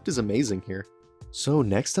concept is amazing here. So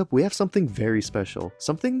next up we have something very special,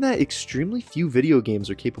 something that extremely few video games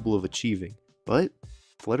are capable of achieving, but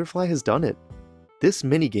Flutterfly has done it. This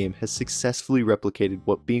minigame has successfully replicated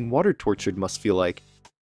what being water tortured must feel like.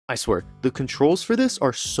 I swear, the controls for this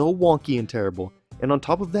are so wonky and terrible, and on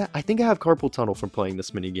top of that, I think I have carpal tunnel from playing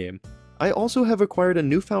this minigame. I also have acquired a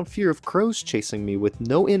newfound fear of crows chasing me with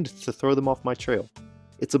no end to throw them off my trail.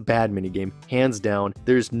 It's a bad minigame, hands down.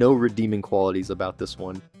 There's no redeeming qualities about this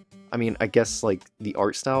one. I mean, I guess like the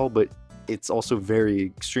art style, but it's also very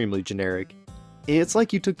extremely generic. It's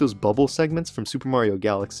like you took those bubble segments from Super Mario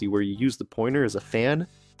Galaxy where you use the pointer as a fan,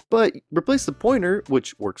 but replace the pointer,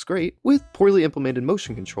 which works great, with poorly implemented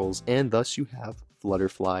motion controls, and thus you have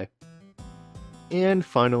Flutterfly. And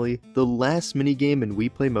finally, the last minigame in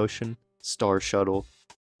Wii Play Motion, Star Shuttle.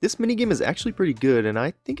 This minigame is actually pretty good, and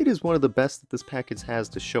I think it is one of the best that this package has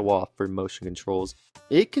to show off for motion controls.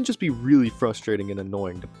 It can just be really frustrating and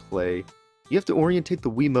annoying to play. You have to orientate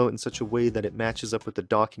the Wiimote in such a way that it matches up with the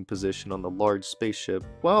docking position on the large spaceship,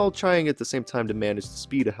 while trying at the same time to manage the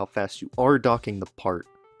speed of how fast you are docking the part.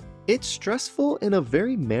 It's stressful in a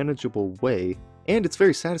very manageable way, and it's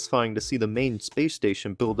very satisfying to see the main space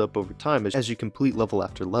station build up over time as you complete level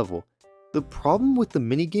after level. The problem with the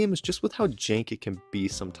minigame is just with how jank it can be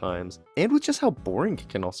sometimes, and with just how boring it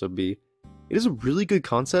can also be. It is a really good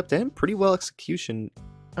concept and pretty well execution.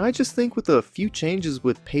 I just think with a few changes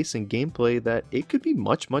with pace and gameplay that it could be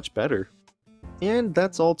much better. And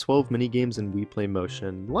that's all 12 minigames in Wii Play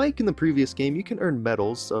Motion. Like in the previous game, you can earn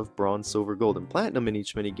medals of bronze, silver, gold, and platinum in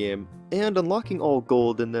each minigame, and unlocking all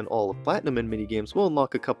gold and then all of platinum in minigames will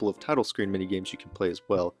unlock a couple of title screen minigames you can play as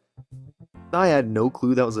well. I had no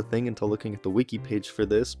clue that was a thing until looking at the wiki page for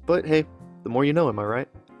this, but hey, the more you know, am I right?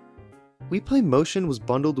 Wii Play Motion was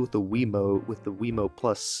bundled with the Wiimote, with the Wiimote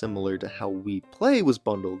Plus similar to how Wii Play was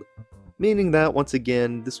bundled. Meaning that, once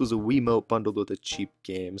again, this was a Wiimote bundled with a cheap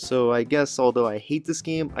game, so I guess although I hate this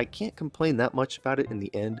game, I can't complain that much about it in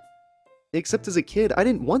the end. Except as a kid, I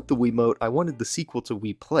didn't want the Wiimote, I wanted the sequel to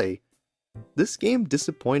Wii Play. This game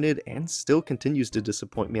disappointed and still continues to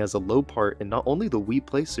disappoint me as a low part in not only the Wii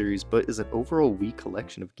Play series, but as an overall Wii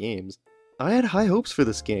collection of games. I had high hopes for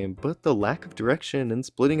this game, but the lack of direction and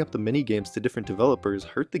splitting up the minigames to different developers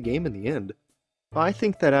hurt the game in the end. I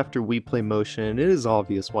think that after Wii Play Motion, it is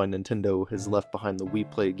obvious why Nintendo has left behind the Wii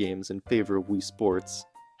Play games in favor of Wii Sports.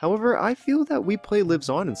 However, I feel that Wii Play lives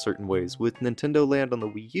on in certain ways, with Nintendo Land on the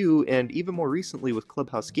Wii U and even more recently with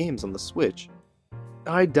Clubhouse Games on the Switch.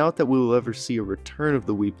 I doubt that we will ever see a return of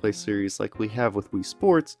the Wii Play series like we have with Wii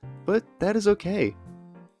Sports, but that is okay.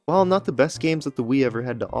 While not the best games that the Wii ever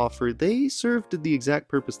had to offer, they served the exact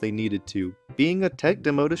purpose they needed to, being a tech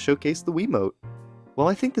demo to showcase the Wiimote. While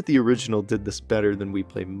I think that the original did this better than Wii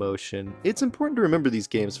Play Motion, it's important to remember these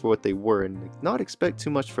games for what they were and not expect too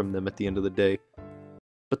much from them at the end of the day.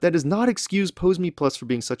 But that does not excuse Pose Me Plus for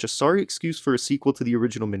being such a sorry excuse for a sequel to the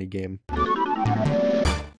original minigame.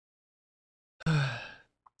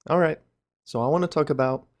 Alright, so I want to talk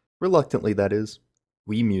about, reluctantly that is,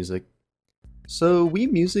 Wii Music. So Wii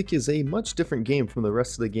Music is a much different game from the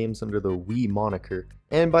rest of the games under the Wii moniker,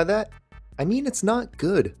 and by that, I mean it's not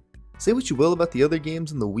good. Say what you will about the other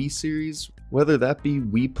games in the Wii series, whether that be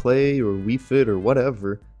Wii Play or Wii Fit or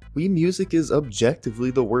whatever, Wii Music is objectively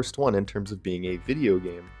the worst one in terms of being a video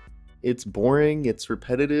game. It's boring, it's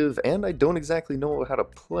repetitive, and I don't exactly know how to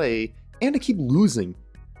play, and I keep losing.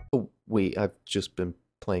 Oh wait, I've just been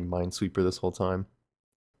playing Minesweeper this whole time.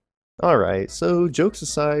 Alright, so jokes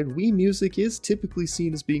aside, Wii Music is typically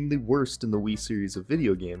seen as being the worst in the Wii series of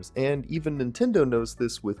video games, and even Nintendo knows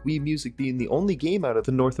this, with Wii Music being the only game out of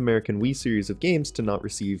the North American Wii series of games to not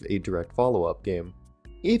receive a direct follow-up game.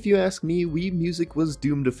 If you ask me, Wii Music was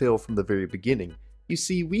doomed to fail from the very beginning. You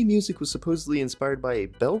see, Wii Music was supposedly inspired by a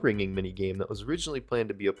bell-ringing minigame that was originally planned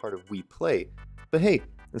to be a part of Wii Play, but hey,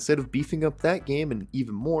 instead of beefing up that game and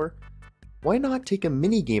even more, why not take a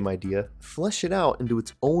minigame idea, flesh it out into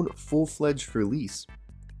its own full-fledged release?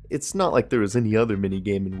 It's not like there was any other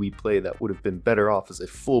minigame in Wii Play that would have been better off as a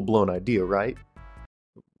full-blown idea, right?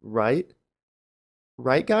 Right?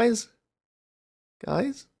 Right, guys?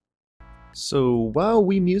 Guys? So, while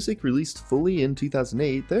Wii Music released fully in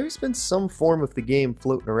 2008, there's been some form of the game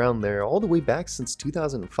floating around there all the way back since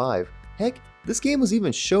 2005. Heck, this game was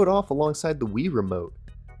even showed off alongside the Wii Remote.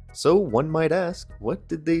 So one might ask, what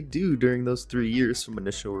did they do during those 3 years from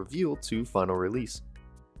initial reveal to final release?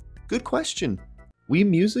 Good question. Wii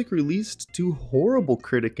Music released to horrible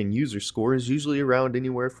critic and user scores, usually around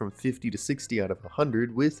anywhere from 50 to 60 out of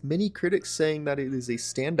 100, with many critics saying that it is a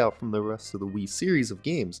standout from the rest of the Wii series of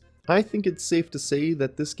games. I think it's safe to say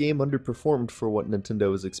that this game underperformed for what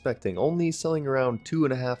Nintendo was expecting, only selling around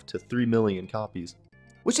 2.5 to 3 million copies.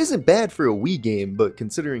 Which isn't bad for a Wii game, but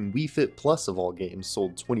considering Wii Fit Plus of all games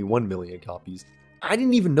sold 21 million copies, I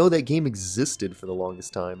didn't even know that game existed for the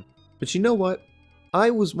longest time. But you know what?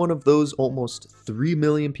 I was one of those almost 3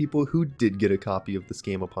 million people who did get a copy of this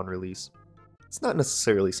game upon release. It's not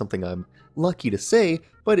necessarily something I'm lucky to say,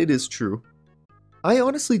 but it is true. I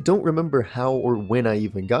honestly don't remember how or when I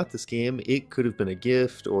even got this game. It could have been a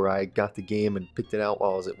gift, or I got the game and picked it out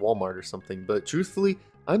while I was at Walmart or something, but truthfully,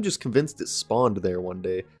 I'm just convinced it spawned there one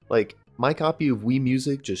day. Like, my copy of Wii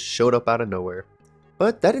Music just showed up out of nowhere.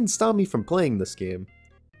 But that didn't stop me from playing this game.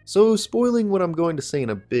 So, spoiling what I'm going to say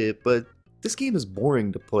in a bit, but this game is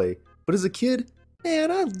boring to play. But as a kid,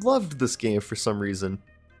 man, I loved this game for some reason.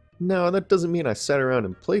 Now, that doesn't mean I sat around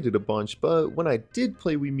and played it a bunch, but when I did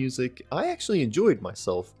play Wii Music, I actually enjoyed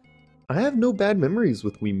myself. I have no bad memories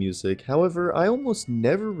with Wii Music, however, I almost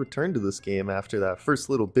never returned to this game after that first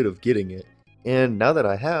little bit of getting it. And now that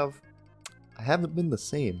I haven't been the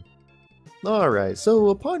same. Alright, so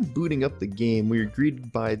upon booting up the game, we are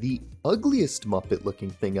greeted by the ugliest Muppet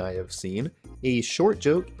looking thing I have seen, a short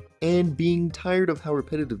joke, and being tired of how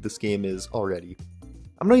repetitive this game is already.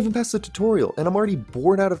 I'm not even past the tutorial, and I'm already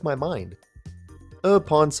bored out of my mind.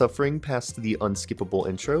 Upon suffering past the unskippable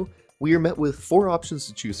intro, We are met with 4 options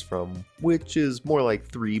to choose from, which is more like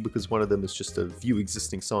 3 because one of them is just to view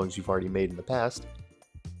existing songs you've already made in the past.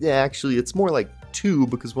 Yeah, actually it's more like 2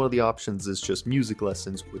 because one of the options is just music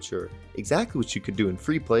lessons, which are exactly what you could do in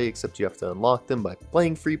free play, except you have to unlock them by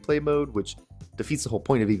playing free play mode, which defeats the whole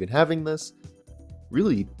point of even having this.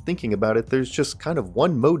 Really thinking about it, there's just kind of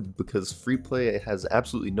one mode because free play has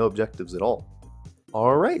absolutely no objectives at all.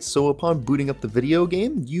 Alright, so upon booting up the video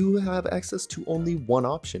game, you have access to only one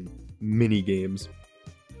option, minigames.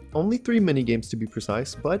 Only 3 minigames to be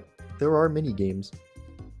precise, but there are minigames.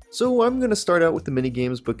 So I'm going to start out with the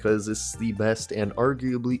minigames because it's the best and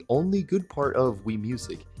arguably only good part of Wii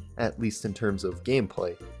Music, at least in terms of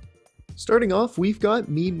gameplay. Starting off, we've got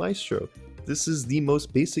Mii Maestro. This is the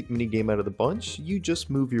most basic minigame out of the bunch. You just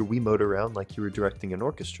move your Wiimote around like you were directing an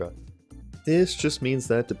orchestra. This just means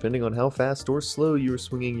that depending on how fast or slow you are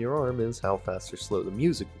swinging your arm is how fast or slow the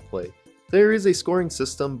music will play. There is a scoring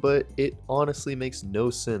system, but it honestly makes no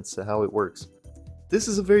sense to how it works. This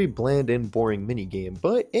is a very bland and boring minigame,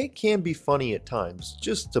 but it can be funny at times,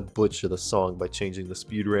 just to butcher the song by changing the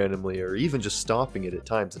speed randomly or even just stopping it at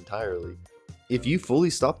times entirely. If you fully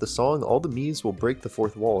stop the song, all the Miis will break the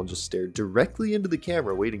fourth wall and just stare directly into the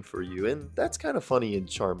camera waiting for you, and that's kind of funny and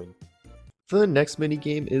charming. The next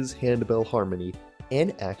minigame is Handbell Harmony,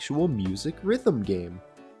 an actual music rhythm game.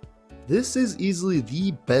 This is easily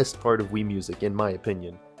the best part of Wii Music in my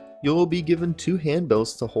opinion. You'll be given 2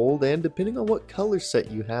 handbells to hold, and depending on what color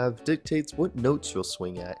set you have dictates what notes you'll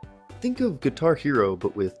swing at. Think of Guitar Hero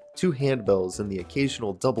but with 2 handbells and the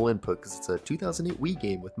occasional double input because it's a 2008 Wii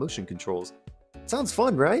game with motion controls. Sounds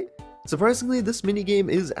fun, right? Surprisingly, this minigame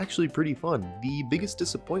is actually pretty fun. The biggest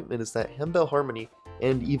disappointment is that Handbell Harmony,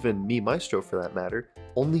 and even Mii Maestro for that matter,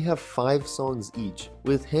 only have 5 songs each,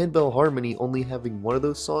 with Handbell Harmony only having one of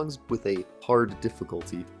those songs with a hard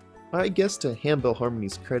difficulty. I guess to Handbell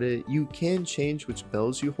Harmony's credit, you can change which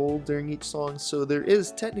bells you hold during each song, so there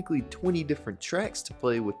is technically 20 different tracks to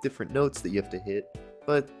play with different notes that you have to hit,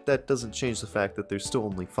 but that doesn't change the fact that there's still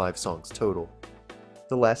only 5 songs total.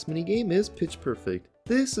 The last minigame is Pitch Perfect.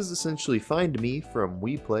 This is essentially Find Mii from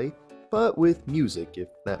Wii Play, but with music, if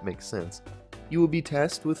that makes sense. You will be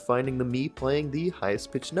tasked with finding the Mii playing the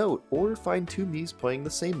highest pitched note, or find 2 Miis playing the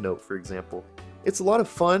same note, for example. It's a lot of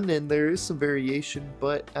fun and there is some variation,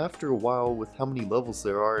 but after a while with how many levels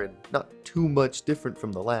there are and not too much different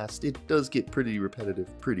from the last, it does get pretty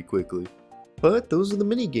repetitive pretty quickly. But those are the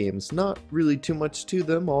minigames, not really too much to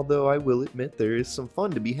them, although I will admit there is some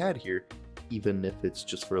fun to be had here, even if it's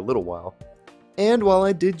just for a little while. And while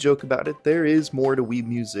I did joke about it, there is more to Wii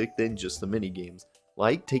Music than just the minigames,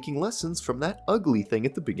 like taking lessons from that ugly thing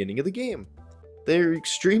at the beginning of the game. They're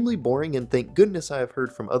extremely boring, and thank goodness I have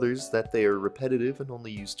heard from others that they are repetitive and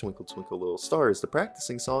only use Twinkle Twinkle Little Star as the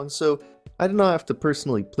practicing song, so I did not have to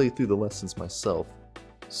personally play through the lessons myself.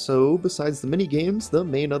 So besides the minigames, the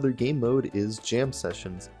main other game mode is Jam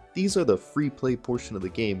Sessions. These are the free play portion of the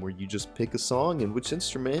game where you just pick a song and which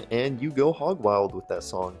instrument and you go hog wild with that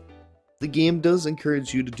song. The game does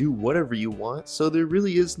encourage you to do whatever you want, so there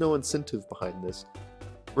really is no incentive behind this.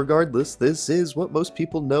 Regardless, this is what most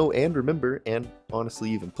people know and remember, and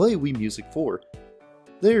honestly even play Wii Music for.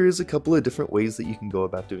 There is a couple of different ways that you can go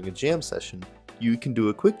about doing a jam session. You can do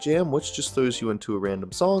a quick jam, which just throws you into a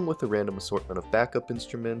random song with a random assortment of backup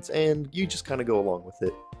instruments, and you just kind of go along with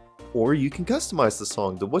it. Or you can customize the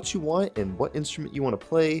song to what you want and what instrument you want to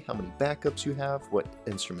play, how many backups you have, what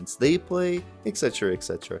instruments they play, etc,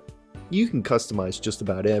 etc. You can customize just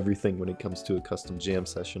about everything when it comes to a custom jam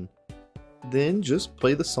session. Then just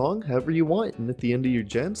play the song however you want, and at the end of your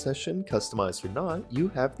jam session, customized or not, you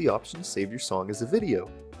have the option to save your song as a video.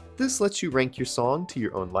 This lets you rank your song to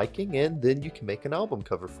your own liking, and then you can make an album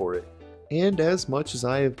cover for it. And as much as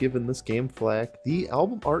I have given this game flack, the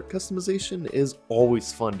album art customization is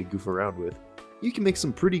always fun to goof around with. You can make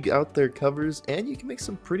some pretty out there covers, and you can make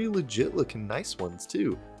some pretty legit looking nice ones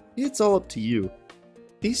too. It's all up to you.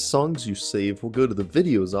 These songs you save will go to the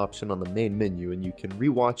videos option on the main menu, and you can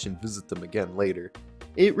rewatch and visit them again later.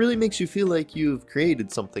 It really makes you feel like you've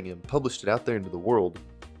created something and published it out there into the world,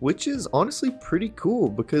 which is honestly pretty cool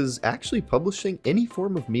because actually publishing any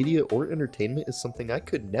form of media or entertainment is something I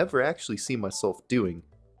could never actually see myself doing.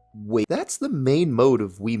 Wait, that's the main mode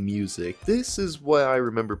of Wii Music. This is what I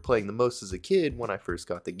remember playing the most as a kid when I first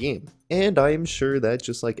got the game. And I am sure that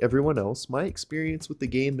just like everyone else, my experience with the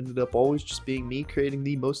game ended up always just being me creating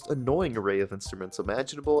the most annoying array of instruments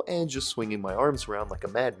imaginable and just swinging my arms around like a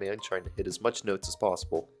madman trying to hit as much notes as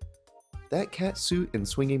possible. That cat suit and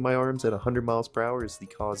swinging my arms at 100 miles per hour is the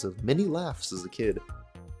cause of many laughs as a kid.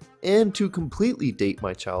 And to completely date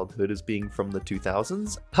my childhood as being from the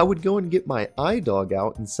 2000s, I would go and get my iDog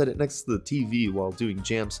out and set it next to the TV while doing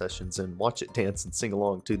jam sessions and watch it dance and sing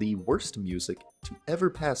along to the worst music to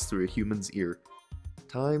ever pass through a human's ear.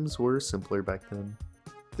 Times were simpler back then.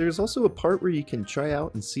 There's also a part where you can try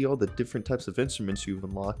out and see all the different types of instruments you've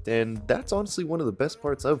unlocked, and that's honestly one of the best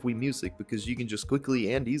parts of Wii Music because you can just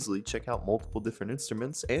quickly and easily check out multiple different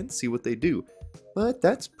instruments and see what they do. But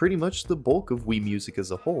that's pretty much the bulk of Wii Music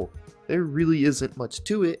as a whole. There really isn't much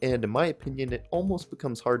to it, and in my opinion it almost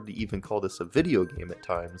becomes hard to even call this a video game at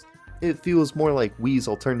times. It feels more like Wii's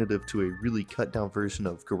alternative to a really cut down version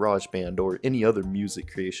of GarageBand or any other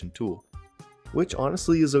music creation tool. Which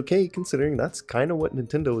honestly is okay considering that's kinda what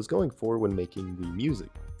Nintendo was going for when making Wii Music.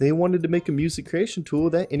 They wanted to make a music creation tool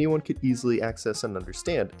that anyone could easily access and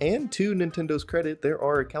understand, and to Nintendo's credit, there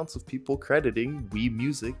are accounts of people crediting Wii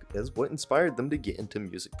Music as what inspired them to get into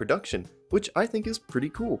music production, which I think is pretty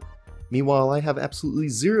cool. Meanwhile, I have absolutely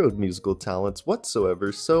zero musical talents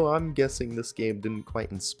whatsoever, so I'm guessing this game didn't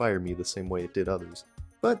quite inspire me the same way it did others.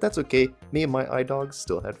 But that's okay, me and my iDogs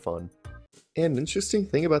still had fun. An interesting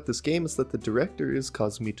thing about this game is that the director is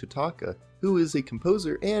Kazumi Totaka, who is a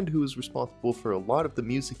composer and who is responsible for a lot of the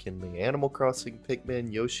music in the Animal Crossing,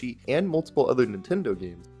 Pikmin, Yoshi, and multiple other Nintendo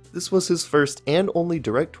games. This was his first and only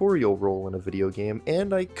directorial role in a video game,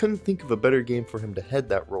 and I couldn't think of a better game for him to head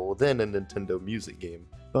that role than a Nintendo music game.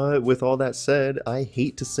 But with all that said, I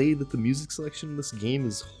hate to say that the music selection in this game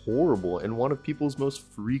is horrible and one of people's most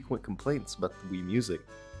frequent complaints about the Wii Music.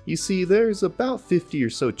 You see, there's about 50 or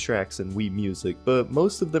so tracks in Wii Music, but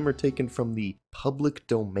most of them are taken from the public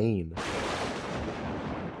domain.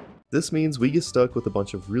 This means we get stuck with a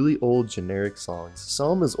bunch of really old generic songs,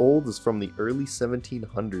 some as old as from the early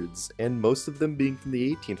 1700s, and most of them being from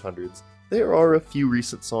the 1800s. There are a few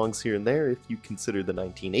recent songs here and there if you consider the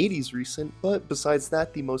 1980s recent, but besides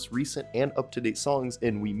that, the most recent and up-to-date songs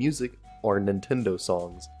in Wii Music are Nintendo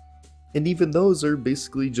songs. And even those are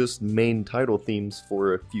basically just main title themes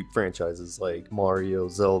for a few franchises like Mario,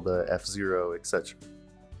 Zelda, F-Zero, etc.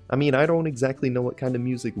 I mean, I don't exactly know what kind of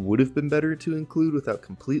music would have been better to include without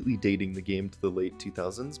completely dating the game to the late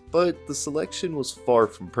 2000s, but the selection was far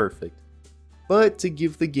from perfect. But to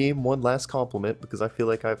give the game one last compliment, because I feel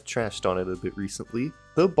like I've trashed on it a bit recently,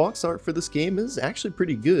 the box art for this game is actually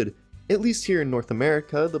pretty good. At least here in North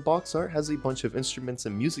America, the box art has a bunch of instruments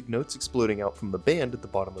and music notes exploding out from the band at the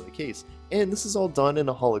bottom of the case, and this is all done in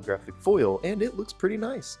a holographic foil, and it looks pretty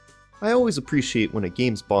nice. I always appreciate when a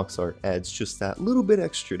game's box art adds just that little bit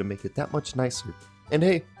extra to make it that much nicer. And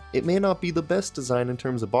hey, it may not be the best design in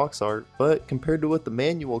terms of box art, but compared to what the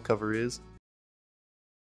manual cover is,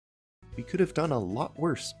 we could have done a lot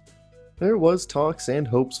worse. There was talks and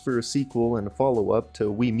hopes for a sequel and a follow-up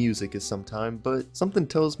to Wii Music at some time, but something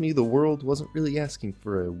tells me the world wasn't really asking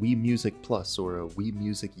for a Wii Music Plus or a Wii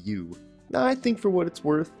Music U. Now, I think for what it's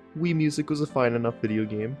worth, Wii Music was a fine enough video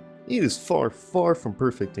game. It is far, far from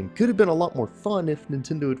perfect and could have been a lot more fun if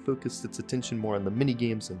Nintendo had focused its attention more on the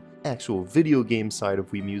minigames and actual video game side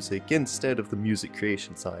of Wii Music instead of the music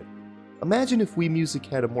creation side. Imagine if Wii Music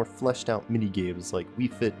had a more fleshed out minigames like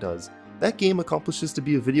Wii Fit does. That game accomplishes to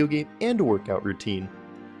be a video game and a workout routine.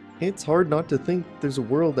 It's hard not to think there's a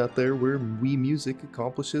world out there where Wii Music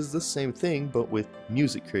accomplishes the same thing but with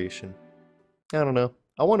music creation. I don't know,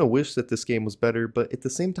 I want to wish that this game was better, but at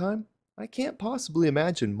the same time, I can't possibly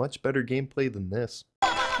imagine much better gameplay than this.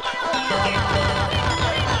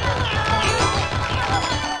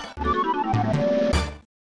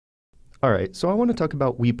 Alright, so I want to talk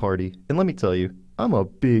about Wii Party, and let me tell you, I'm a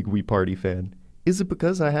big Wii Party fan. Is it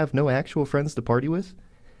because I have no actual friends to party with?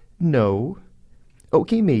 No.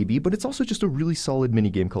 Okay, maybe, but it's also just a really solid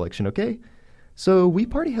minigame collection, okay? So, Wii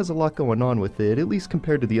Party has a lot going on with it, at least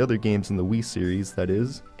compared to the other games in the Wii series, that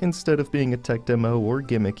is. Instead of being a tech demo or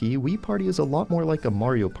gimmicky, Wii Party is a lot more like a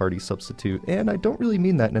Mario Party substitute, and I don't really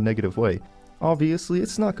mean that in a negative way. Obviously,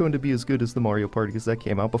 it's not going to be as good as the Mario Parties that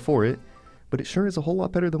came out before it, but it sure is a whole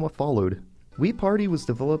lot better than what followed. Wii Party was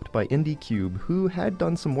developed by Indie Cube, who had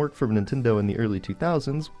done some work for Nintendo in the early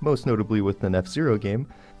 2000s, most notably with an F-Zero game.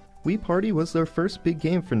 Wii Party was their first big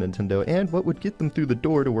game for Nintendo, and what would get them through the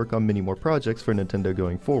door to work on many more projects for Nintendo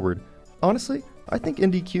going forward. Honestly, I think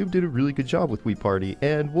Indie Cube did a really good job with Wii Party,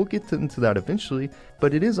 and we'll get into that eventually,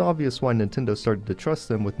 but it is obvious why Nintendo started to trust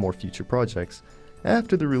them with more future projects.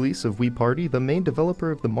 After the release of Wii Party, the main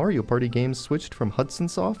developer of the Mario Party games switched from Hudson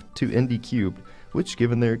Soft to Indie Cube, which,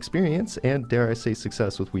 given their experience and, dare I say,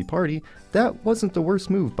 success with Wii Party, that wasn't the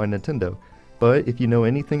worst move by Nintendo. But if you know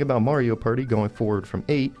anything about Mario Party going forward from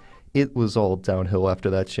 8, it was all downhill after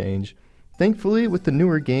that change. Thankfully, with the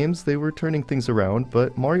newer games, they were turning things around,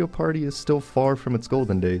 but Mario Party is still far from its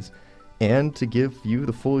golden days. And to give you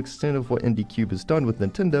the full extent of what IndieCube has done with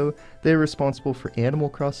Nintendo, they are responsible for Animal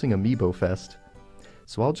Crossing Amiibo Fest.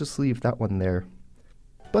 So I'll just leave that one there.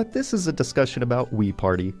 But this is a discussion about Wii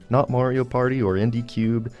Party, not Mario Party or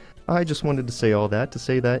IndieCube. I just wanted to say all that to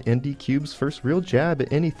say that IndieCube's first real jab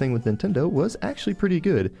at anything with Nintendo was actually pretty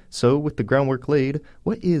good. So with the groundwork laid,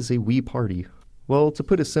 what is a Wii Party? Well, to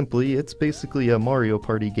put it simply, it's basically a Mario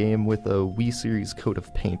Party game with a Wii Series coat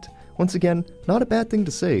of paint. Once again, not a bad thing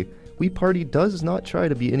to say. Wii Party does not try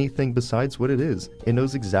to be anything besides what it is. It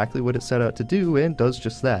knows exactly what it set out to do and does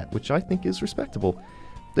just that, which I think is respectable.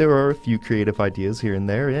 There are a few creative ideas here and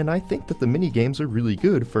there, and I think that the mini-games are really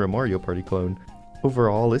good for a Mario Party clone.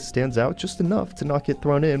 Overall, it stands out just enough to not get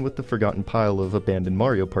thrown in with the forgotten pile of abandoned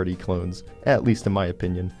Mario Party clones, at least in my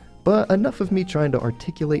opinion. But enough of me trying to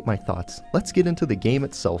articulate my thoughts. Let's get into the game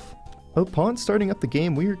itself. Upon starting up the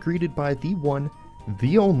game, we are greeted by the one,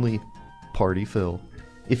 the only, Party Phil.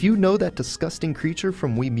 If you know that disgusting creature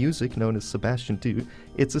from Wii Music known as Sebastian 2,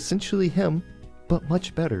 it's essentially him, but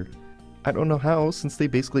much better. I don't know how, since they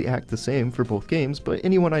basically act the same for both games, but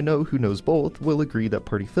anyone I know who knows both will agree that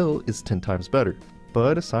Party Phil is 10 times better.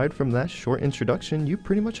 But aside from that short introduction, you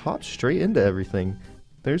pretty much hop straight into everything.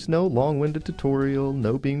 There's no long-winded tutorial,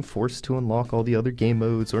 no being forced to unlock all the other game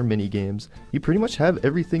modes or mini-games. You pretty much have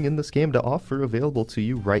everything in this game to offer available to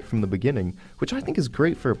you right from the beginning, which I think is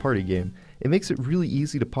great for a party game. It makes it really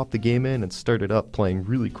easy to pop the game in and start it up playing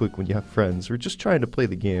really quick when you have friends or just trying to play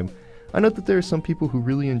the game. I know that there are some people who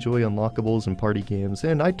really enjoy unlockables in party games,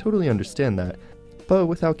 and I totally understand that. But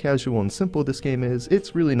with how casual and simple this game is,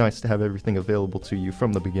 it's really nice to have everything available to you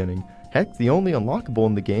from the beginning. Heck, the only unlockable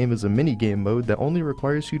in the game is a minigame mode that only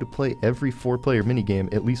requires you to play every 4-player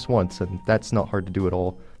minigame at least once, and that's not hard to do at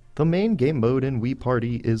all. The main game mode in Wii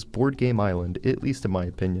Party is Board Game Island, at least in my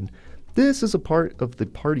opinion. This is a part of the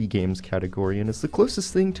party games category and is the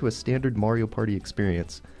closest thing to a standard Mario Party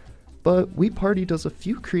experience. But Wii Party does a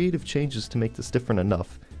few creative changes to make this different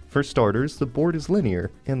enough. For starters, the board is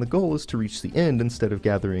linear, and the goal is to reach the end instead of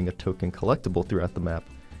gathering a token collectible throughout the map.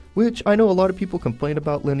 Which, I know a lot of people complain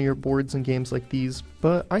about linear boards in games like these,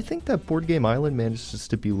 but I think that Board Game Island manages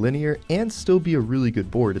to be linear and still be a really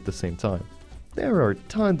good board at the same time. There are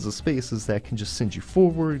tons of spaces that can just send you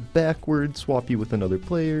forward, backward, swap you with another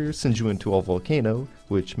player, send you into a volcano,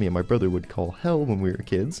 which me and my brother would call hell when we were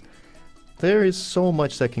kids. There is so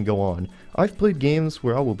much that can go on. I've played games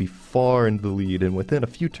where I will be far into the lead, and within a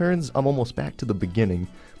few turns, I'm almost back to the beginning.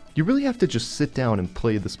 You really have to just sit down and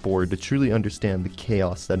play this board to truly understand the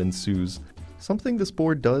chaos that ensues. Something this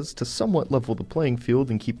board does to somewhat level the playing field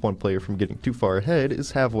and keep one player from getting too far ahead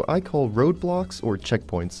is have what I call roadblocks or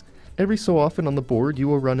checkpoints. Every so often on the board, you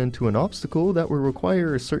will run into an obstacle that will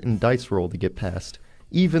require a certain dice roll to get past.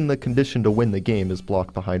 Even the condition to win the game is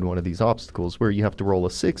blocked behind one of these obstacles, where you have to roll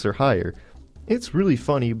a 6 or higher. It's really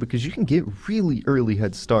funny because you can get really early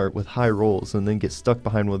head start with high rolls and then get stuck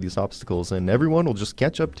behind one of these obstacles and everyone will just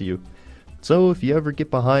catch up to you. So if you ever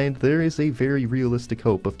get behind, there is a very realistic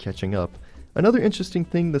hope of catching up. Another interesting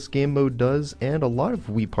thing this game mode does, and a lot of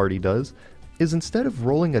Wii Party does, is instead of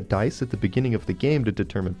rolling a dice at the beginning of the game to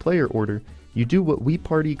determine player order, you do what Wii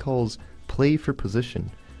Party calls play for position.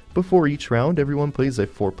 Before each round, everyone plays a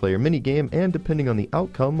 4-player minigame, and depending on the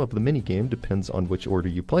outcome of the minigame depends on which order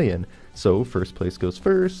you play in. So first place goes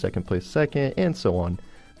first, second place second, and so on.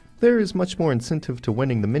 There is much more incentive to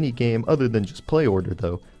winning the minigame other than just play order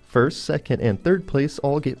though. First, second, and third place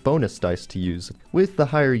all get bonus dice to use. With the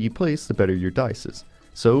higher you place, the better your dice is.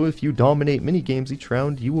 So if you dominate minigames each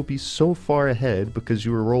round, you will be so far ahead because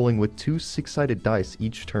you are rolling with 2 6-sided dice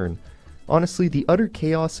each turn. Honestly, the utter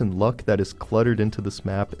chaos and luck that is cluttered into this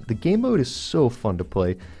map, the game mode is so fun to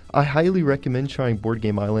play. I highly recommend trying Board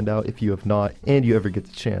Game Island out if you have not, and you ever get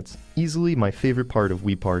the chance. Easily my favorite part of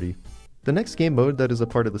Wii Party. The next game mode that is a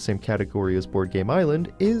part of the same category as Board Game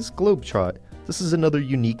Island is Globetrot. This is another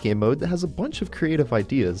unique game mode that has a bunch of creative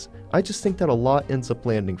ideas. I just think that a lot ends up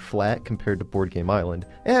landing flat compared to Board Game Island,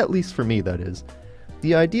 at least for me that is.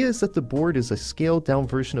 The idea is that the board is a scaled down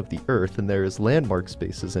version of the Earth and there is landmark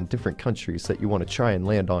spaces in different countries that you want to try and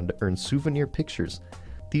land on to earn souvenir pictures.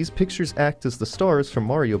 These pictures act as the stars from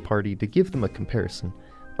Mario Party to give them a comparison.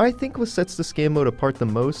 I think what sets this game mode apart the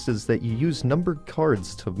most is that you use numbered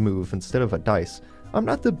cards to move instead of a dice. I'm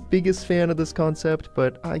not the biggest fan of this concept,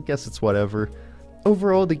 but I guess it's whatever.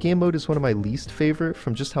 Overall, the game mode is one of my least favorite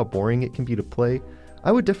from just how boring it can be to play.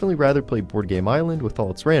 I would definitely rather play Board Game Island with all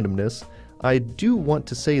its randomness. I do want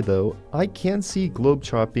to say though, I can see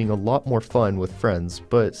Globetrot being a lot more fun with friends,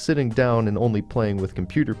 but sitting down and only playing with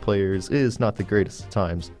computer players is not the greatest of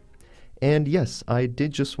times. And yes, I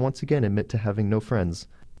did just once again admit to having no friends.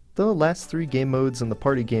 The last 3 game modes in the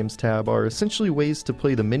Party Games tab are essentially ways to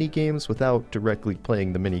play the mini-games without directly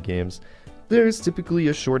playing the mini-games. There's typically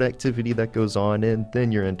a short activity that goes on, and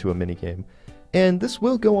then you're into a mini-game. And this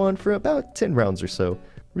will go on for about 10 rounds or so.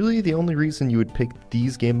 Really, the only reason you would pick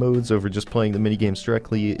these game modes over just playing the mini-games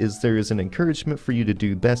directly is there is an encouragement for you to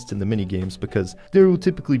do best in the mini-games because there will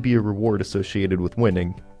typically be a reward associated with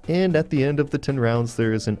winning. And at the end of the 10 rounds,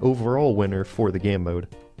 there is an overall winner for the game mode.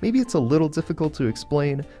 Maybe it's a little difficult to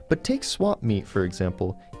explain, but take Swap Mii for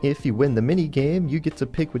example. If you win the mini game, you get to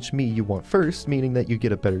pick which Mii you want first, meaning that you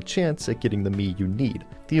get a better chance at getting the Mii you need.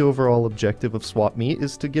 The overall objective of Swap Mii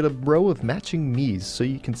is to get a row of matching Miis, so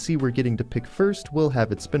you can see where getting to pick first will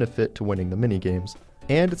have its benefit to winning the mini games.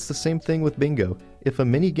 And it's the same thing with bingo. If a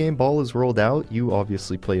minigame ball is rolled out, you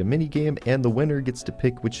obviously play a minigame, and the winner gets to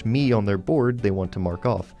pick which Mii on their board they want to mark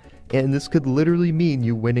off. And this could literally mean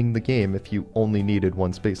you winning the game if you only needed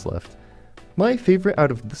 1 space left. My favorite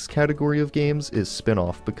out of this category of games is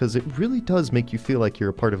Spin-Off because it really does make you feel like you're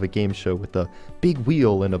a part of a game show with a big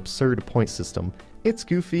wheel and absurd point system. It's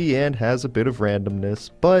goofy and has a bit of randomness,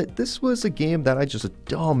 but this was a game that I just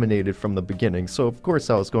dominated from the beginning, so of course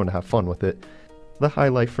I was going to have fun with it. The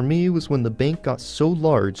highlight for me was when the bank got so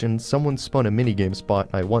large and someone spun a minigame spot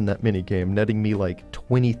and I won that minigame, netting me like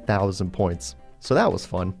 20,000 points. So that was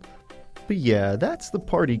fun. But yeah, that's the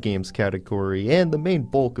party games category and the main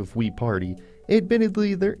bulk of Wii Party.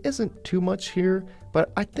 Admittedly, there isn't too much here,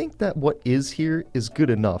 but I think that what is here is good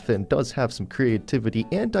enough and does have some creativity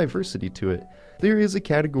and diversity to it. There is a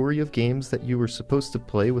category of games that you were supposed to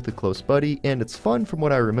play with a close buddy, and it's fun from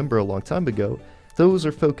what I remember a long time ago. Those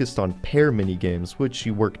are focused on pair minigames, which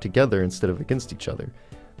you work together instead of against each other.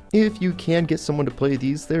 If you can get someone to play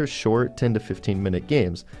these, they're short 10 to 15 minute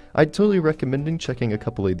games. I'd totally recommend checking a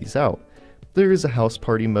couple of these out. There is a house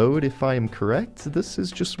party mode. If I am correct, this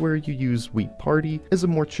is just where you use Wii Party as a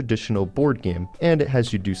more traditional board game, and it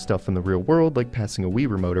has you do stuff in the real world like passing a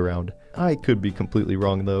Wii remote around. I could be completely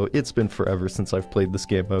wrong though, it's been forever since I've played this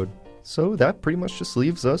game mode. So that pretty much just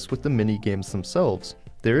leaves us with the mini games themselves.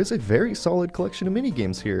 There is a very solid collection of mini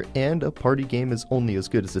games here, and a party game is only as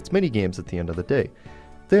good as its mini games at the end of the day.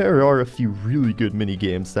 There are a few really good mini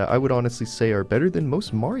games that I would honestly say are better than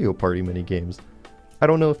most Mario Party mini games. I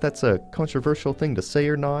don't know if that's a controversial thing to say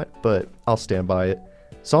or not, but I'll stand by it.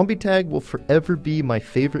 Zombie Tag will forever be my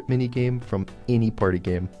favorite minigame from any party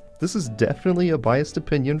game. This is definitely a biased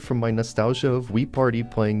opinion from my nostalgia of Wii Party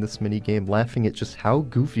playing this minigame, laughing at just how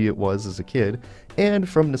goofy it was as a kid, and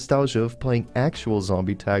from nostalgia of playing actual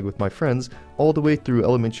Zombie Tag with my friends all the way through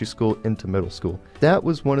elementary school into middle school. That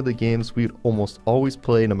was one of the games we'd almost always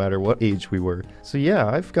play no matter what age we were. So yeah,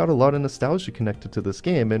 I've got a lot of nostalgia connected to this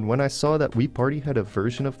game, and when I saw that Wii Party had a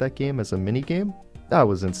version of that game as a minigame, I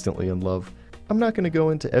was instantly in love. I'm not going to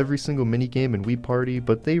go into every single minigame in Wii Party,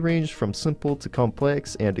 but they range from simple to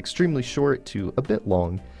complex and extremely short to a bit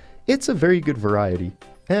long. It's a very good variety.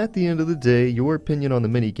 At the end of the day, your opinion on the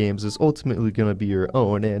minigames is ultimately going to be your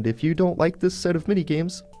own, and if you don't like this set of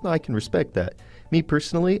minigames, I can respect that. Me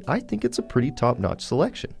personally, I think it's a pretty top-notch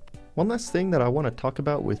selection. One last thing that I want to talk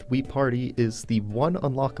about with Wii Party is the one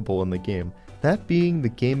unlockable in the game, that being the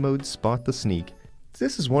game mode Spot the Sneak.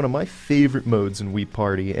 This is one of my favorite modes in Wii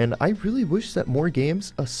Party, and I really wish that more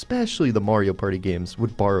games, especially the Mario Party games,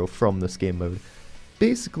 would borrow from this game mode.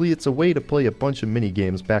 Basically, it's a way to play a bunch of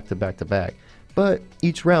mini-games back to back to back, but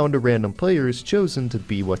each round a random player is chosen to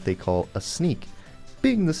be what they call a sneak.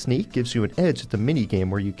 Being the sneak gives you an edge at the minigame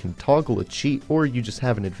where you can toggle a cheat or you just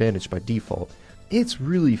have an advantage by default. It's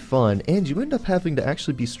really fun, and you end up having to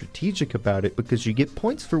actually be strategic about it because you get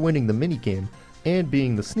points for winning the minigame, and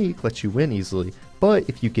being the sneak lets you win easily. But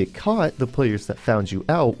if you get caught, the players that found you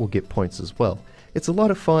out will get points as well. It's a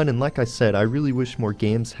lot of fun, and like I said, I really wish more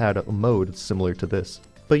games had a mode similar to this.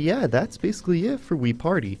 But yeah, that's basically it for Wii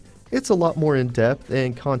Party. It's a lot more in-depth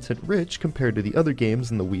and content-rich compared to the other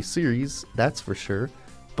games in the Wii series, that's for sure.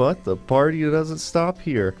 But the party doesn't stop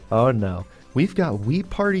here. Oh no, we've got Wii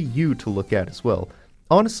Party U to look at as well.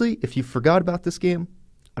 Honestly, if you forgot about this game,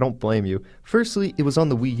 I don't blame you. Firstly, it was on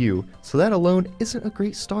the Wii U, so that alone isn't a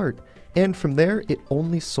great start. And from there, it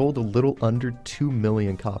only sold a little under 2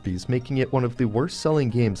 million copies, making it one of the worst selling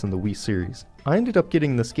games in the Wii series. I ended up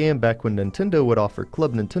getting this game back when Nintendo would offer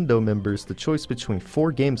Club Nintendo members the choice between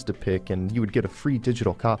 4 games to pick and you would get a free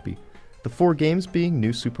digital copy. The 4 games being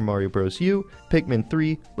New Super Mario Bros. U, Pikmin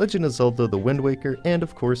 3, Legend of Zelda The Wind Waker, and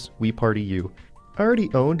of course, Wii Party U. I already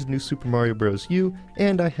owned New Super Mario Bros. U,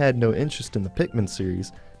 and I had no interest in the Pikmin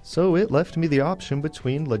series, so it left me the option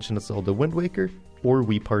between Legend of Zelda Wind Waker or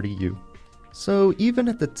Wii Party U. So even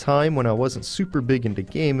at the time when I wasn't super big into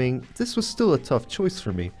gaming, this was still a tough choice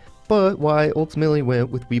for me. But why I ultimately went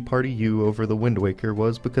with Wii Party U over the Wind Waker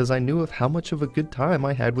was because I knew of how much of a good time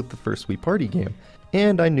I had with the first Wii Party game.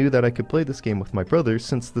 And I knew that I could play this game with my brother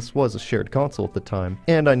since this was a shared console at the time,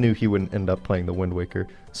 and I knew he wouldn't end up playing the Wind Waker.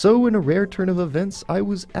 So in a rare turn of events, I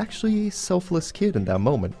was actually a selfless kid in that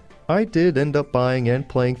moment. I did end up buying and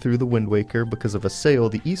playing through the Wind Waker because of a sale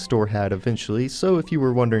the eStore had eventually, so if you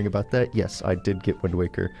were wondering about that, yes, I did get Wind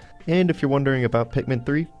Waker. And if you're wondering about Pikmin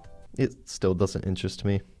 3, it still doesn't interest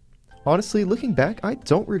me. Honestly, looking back, I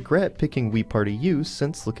don't regret picking Wii Party U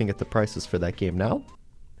since looking at the prices for that game now,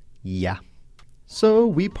 yeah.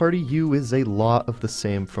 So Wii Party U is a lot of the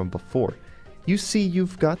same from before. You see,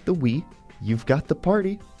 you've got the Wii, you've got the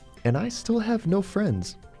party, and I still have no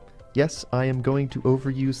friends. Yes, I am going to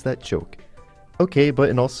overuse that joke. Okay, but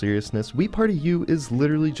in all seriousness, Wii Party U is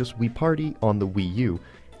literally just Wii Party on the Wii U.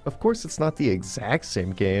 Of course, it's not the exact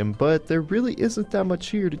same game, but there really isn't that much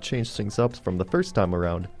here to change things up from the first time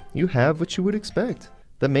around. You have what you would expect.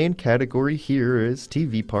 The main category here is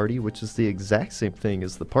TV Party, which is the exact same thing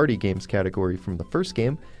as the Party Games category from the first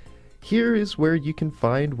game. Here is where you can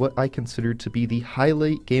find what I consider to be the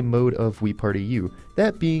highlight game mode of Wii Party U,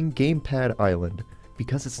 that being Gamepad Island,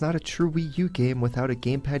 because it's not a true Wii U game without a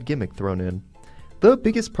gamepad gimmick thrown in. The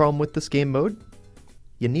biggest problem with this game mode?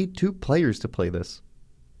 You need 2 players to play this.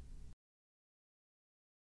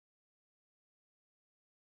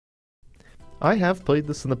 I have played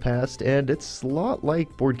this in the past, and it's a lot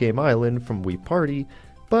like Board Game Island from Wii Party,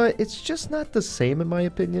 but it's just not the same in my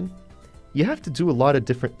opinion. You have to do a lot of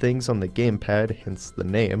different things on the gamepad, hence the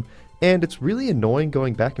name, and it's really annoying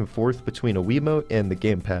going back and forth between a Wiimote and the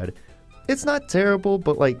gamepad. It's not terrible,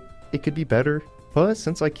 but like, it could be better. But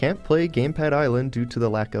since I can't play Gamepad Island due to the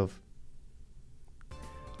lack of...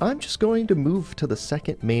 I'm just going to move to the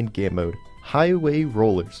second main game mode, Highway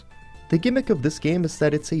Rollers. The gimmick of this game is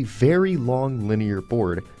that it's a very long linear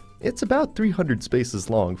board. It's about 300 spaces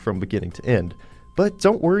long from beginning to end. But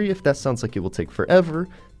don't worry if that sounds like it will take forever.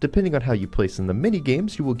 Depending on how you place in the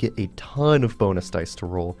minigames, you will get a ton of bonus dice to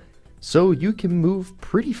roll. So you can move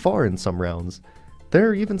pretty far in some rounds. There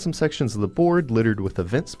are even some sections of the board littered with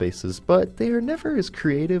event spaces, but they are never as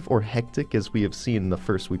creative or hectic as we have seen in the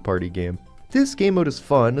first Wii Party game. This game mode is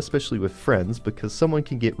fun, especially with friends, because someone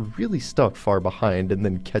can get really stuck far behind and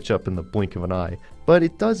then catch up in the blink of an eye. But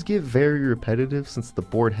it does get very repetitive since the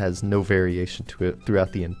board has no variation to it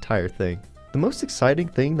throughout the entire thing. The most exciting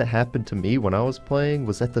thing that happened to me when I was playing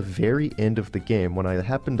was at the very end of the game when I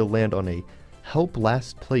happened to land on a help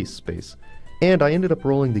last place space, and I ended up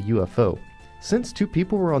rolling the UFO. Since 2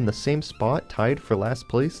 people were on the same spot tied for last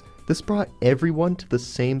place, this brought everyone to the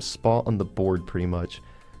same spot on the board pretty much.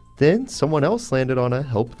 Then someone else landed on a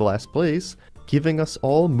help the last place, giving us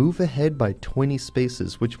all move ahead by 20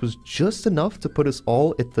 spaces, which was just enough to put us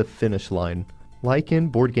all at the finish line. Like in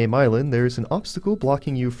Board Game Island, there's an obstacle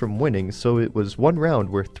blocking you from winning, so it was one round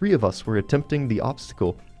where 3 of us were attempting the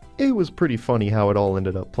obstacle. It was pretty funny how it all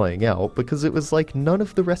ended up playing out, because it was like none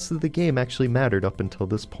of the rest of the game actually mattered up until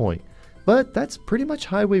this point. But that's pretty much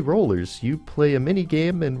Highway Rollers. You play a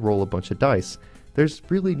minigame and roll a bunch of dice. There's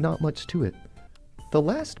really not much to it. The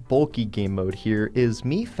last bulky game mode here is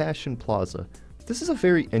Mii Fashion Plaza. This is a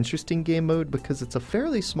very interesting game mode because it's a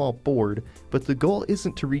fairly small board, but the goal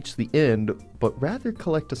isn't to reach the end, but rather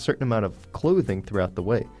collect a certain amount of clothing throughout the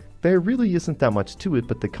way. There really isn't that much to it,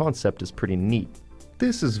 but the concept is pretty neat.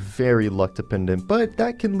 This is very luck dependent, but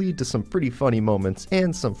that can lead to some pretty funny moments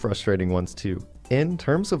and some frustrating ones too. In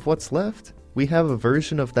terms of what's left, we have a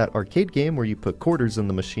version of that arcade game where you put quarters in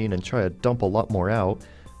the machine and try to dump a lot more out.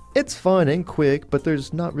 It's fun and quick, but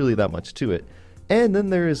there's not really that much to it. And then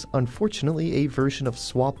there is unfortunately a version of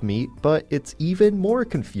Swap Meet, but it's even more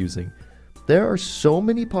confusing. There are so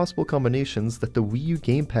many possible combinations that the Wii U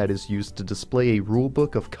gamepad is used to display a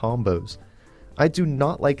rulebook of combos. I do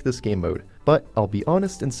not like this game mode, but I'll be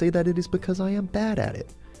honest and say that it is because I am bad at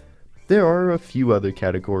it. There are a few other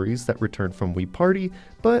categories that return from Wii Party,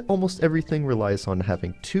 but almost everything relies on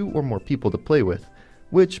having 2 or more people to play with,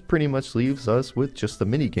 which pretty much leaves us with just the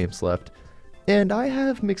minigames left. And I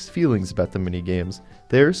have mixed feelings about the minigames.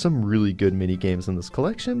 There are some really good minigames in this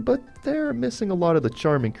collection, but they're missing a lot of the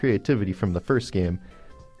charm and creativity from the first game.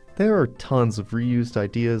 There are tons of reused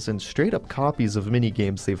ideas and straight up copies of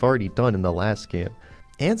minigames they've already done in the last game.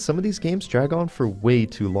 And some of these games drag on for way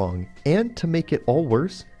too long. And to make it all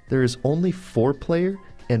worse, there is only 4-player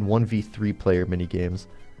and 1v3 player minigames.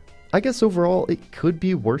 I guess overall it could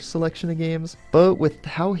be a worse selection of games, but with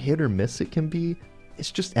how hit or miss it can be,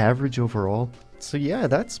 it's just average overall. So yeah,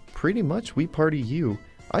 that's pretty much Wii Party U.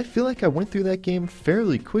 I feel like I went through that game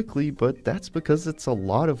fairly quickly, but that's because it's a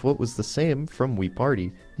lot of what was the same from Wii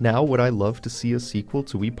Party. Now, would I love to see a sequel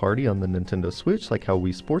to Wii Party on the Nintendo Switch like how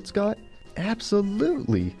Wii Sports got?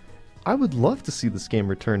 Absolutely! I would love to see this game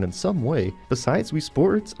return in some way. Besides Wii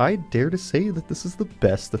Sports, I dare to say that this is the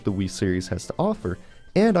best that the Wii Series has to offer,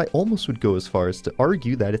 and I almost would go as far as to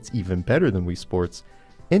argue that it's even better than Wii Sports.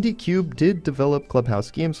 IndieCube did develop Clubhouse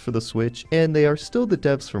games for the Switch, and they are still the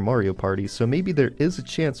devs for Mario Party, so maybe there is a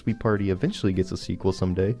chance Wii Party eventually gets a sequel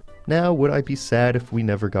someday. Now, would I be sad if we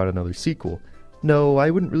never got another sequel? No, I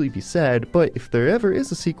wouldn't really be sad, but if there ever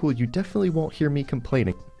is a sequel, you definitely won't hear me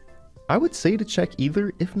complaining. I would say to check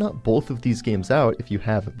either, if not both of these games out if you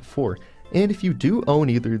haven't before. And if you do own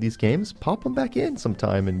either of these games, pop them back in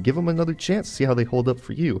sometime and give them another chance to see how they hold up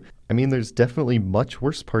for you. I mean, there's definitely much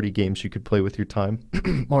worse party games you could play with your time.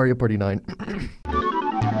 Mario Party 9.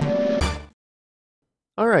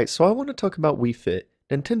 Alright, so I want to talk about Wii Fit,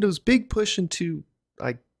 Nintendo's big push into,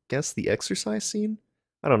 I guess, the exercise scene?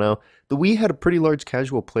 I don't know. The Wii had a pretty large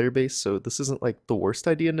casual player base, so this isn't like the worst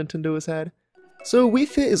idea Nintendo has had. So Wii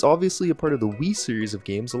Fit is obviously a part of the Wii series of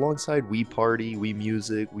games alongside Wii Party, Wii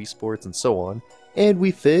Music, Wii Sports, and so on, and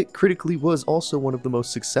Wii Fit critically was also one of the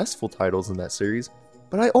most successful titles in that series,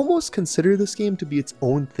 but I almost consider this game to be its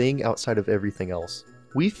own thing outside of everything else.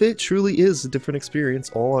 Wii Fit truly is a different experience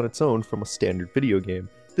all on its own from a standard video game.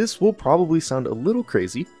 This will probably sound a little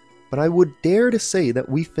crazy, but I would dare to say that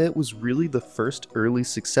Wii Fit was really the first early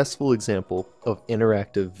successful example of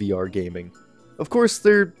interactive VR gaming. Of course,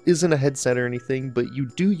 there isn't a headset or anything, but you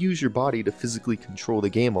do use your body to physically control the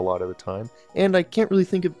game a lot of the time, and I can't really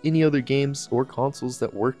think of any other games or consoles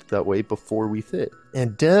that worked that way before Wii Fit,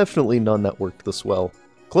 and definitely none that worked this well.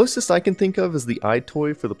 Closest I can think of is the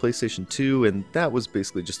iToy for the PlayStation 2, and that was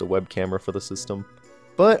basically just a web camera for the system.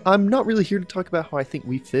 But I'm not really here to talk about how I think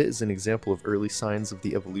Wii Fit is an example of early signs of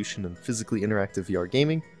the evolution in physically interactive VR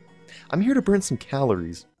gaming. I'm here to burn some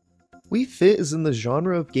calories. Wii Fit is in the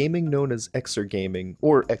genre of gaming known as exergaming,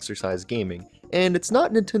 or exercise gaming, and it's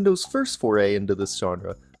not Nintendo's first foray into this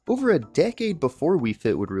genre. Over a decade before Wii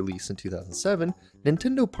Fit would release in 2007,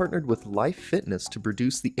 Nintendo partnered with Life Fitness to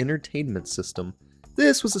produce the Entertainment System.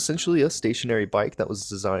 This was essentially a stationary bike that was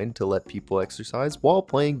designed to let people exercise while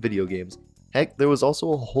playing video games. Heck, there was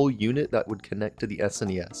also a whole unit that would connect to the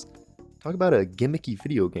SNES. Talk about a gimmicky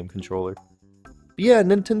video game controller. But yeah,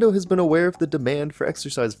 Nintendo has been aware of the demand for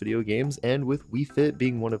exercise video games, and with Wii Fit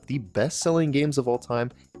being one of the best-selling games of all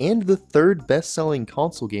time, and the third best-selling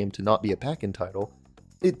console game to not be a pack-in title,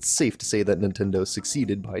 it's safe to say that Nintendo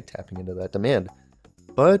succeeded by tapping into that demand.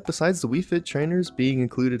 But besides the Wii Fit trainers being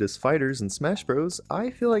included as fighters in Smash Bros, I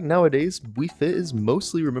feel like nowadays Wii Fit is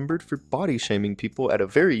mostly remembered for body-shaming people at a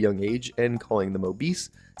very young age and calling them obese,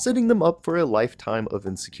 setting them up for a lifetime of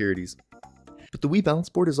insecurities. But the Wii Balance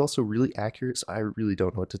Board is also really accurate, so I really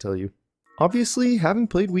don't know what to tell you. Obviously, having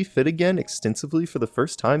played Wii Fit again extensively for the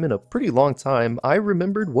first time in a pretty long time, I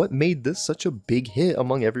remembered what made this such a big hit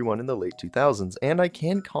among everyone in the late 2000s, and I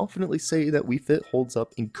can confidently say that Wii Fit holds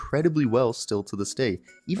up incredibly well still to this day,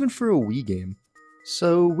 even for a Wii game.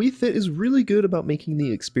 So Wii Fit is really good about making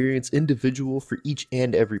the experience individual for each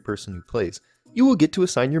and every person who plays. You will get to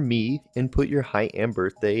assign your Mii, input your height and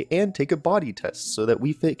birthday, and take a body test so that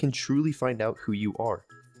Wii Fit can truly find out who you are.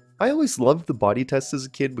 I always loved the body test as a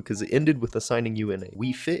kid because it ended with assigning you in a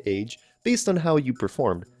Wii Fit age based on how you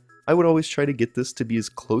performed. I would always try to get this to be as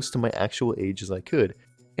close to my actual age as I could,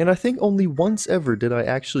 and I think only once ever did I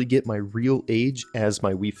actually get my real age as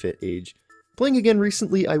my Wii Fit age. Playing again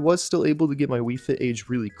recently, I was still able to get my Wii Fit age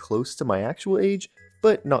really close to my actual age,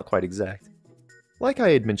 but not quite exact. Like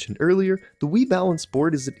I had mentioned earlier, the Wii Balance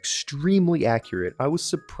Board is extremely accurate. I was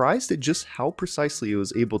surprised at just how precisely it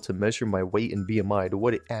was able to measure my weight and BMI to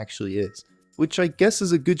what it actually is, which I guess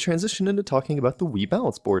is a good transition into talking about the Wii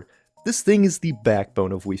Balance Board. This thing is the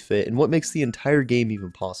backbone of Wii Fit and what makes the entire game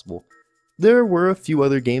even possible. There were a few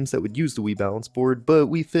other games that would use the Wii Balance Board,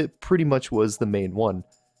 but Wii Fit pretty much was the main one.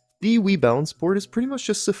 The Wii Balance Board is pretty much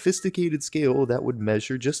just a sophisticated scale that would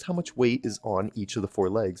measure just how much weight is on each of the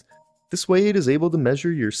 4 legs. This way it is able to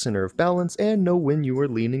measure your center of balance and know when you are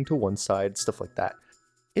leaning to one side, stuff like that.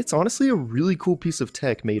 It's honestly a really cool piece of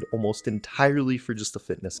tech made almost entirely for just a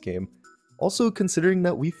fitness game. Also, considering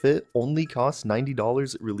that Wii Fit only costs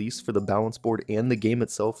 $90 at release for the balance board and the game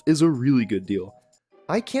itself is a really good deal.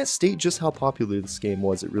 I can't state just how popular this game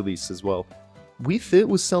was at release as well. Wii Fit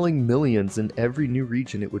was selling millions in every new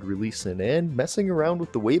region it would release in, and messing around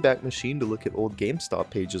with the Wayback Machine to look at old GameStop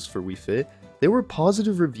pages for Wii Fit, there were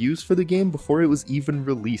positive reviews for the game before it was even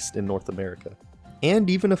released in North America. And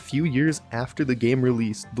even a few years after the game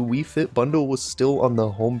released, the Wii Fit bundle was still on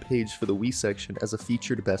the homepage for the Wii section as a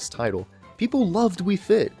featured best title. People loved Wii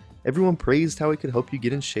Fit. Everyone praised how it could help you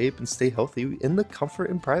get in shape and stay healthy in the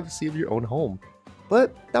comfort and privacy of your own home.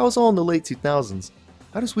 But that was all in the late 2000s.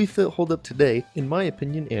 How does Wii Fit hold up today, in my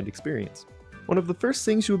opinion and experience? One of the first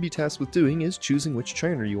things you will be tasked with doing is choosing which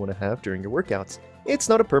trainer you want to have during your workouts. It's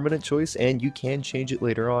not a permanent choice and you can change it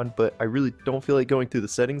later on, but I really don't feel like going through the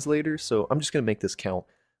settings later, so I'm just going to make this count.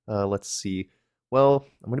 Let's see. Well,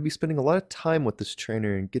 I'm going to be spending a lot of time with this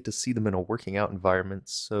trainer and get to see them in a working out environment,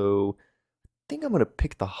 so I think I'm going to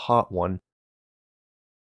pick the hot one.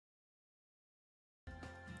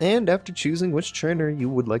 And after choosing which trainer you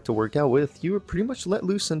would like to work out with, you are pretty much let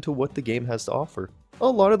loose into what the game has to offer. A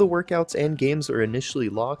lot of the workouts and games are initially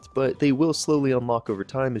locked, but they will slowly unlock over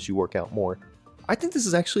time as you work out more. I think this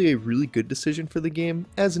is actually a really good decision for the game,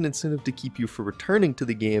 as an incentive to keep you from returning to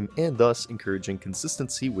the game and thus encouraging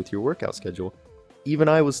consistency with your workout schedule. Even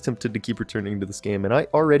I was tempted to keep returning to this game, and I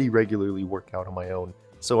already regularly work out on my own,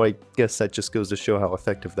 so I guess that just goes to show how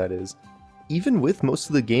effective that is. Even with most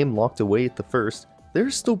of the game locked away at the first,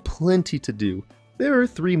 there's still plenty to do. There are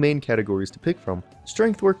 3 main categories to pick from: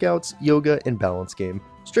 strength workouts, yoga, and balance game.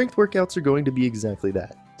 Strength workouts are going to be exactly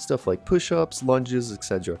that. Stuff like push-ups, lunges,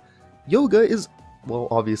 etc. Yoga is, well,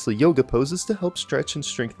 obviously yoga poses to help stretch and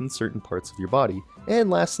strengthen certain parts of your body. And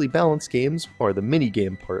lastly, balance games are the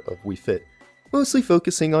mini-game part of Wii Fit, mostly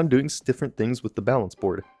focusing on doing different things with the balance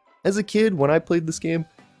board. As a kid, when I played this game,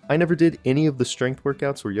 I never did any of the strength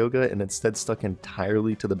workouts or yoga and instead stuck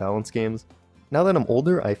entirely to the balance games. Now that I'm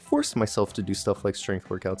older, I forced myself to do stuff like strength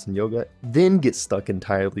workouts and yoga, then get stuck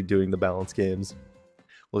entirely doing the balance games.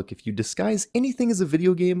 Look, if you disguise anything as a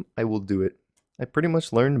video game, I will do it. I pretty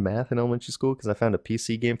much learned math in elementary school because I found a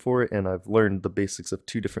PC game for it, and I've learned the basics of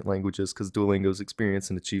 2 different languages because Duolingo's experience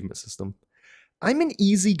and achievement system. I'm an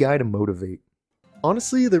easy guy to motivate.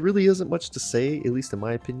 Honestly, there really isn't much to say, at least in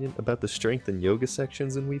my opinion, about the strength and yoga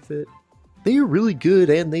sections in Wii Fit. They are really good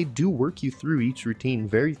and they do work you through each routine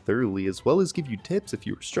very thoroughly, as well as give you tips if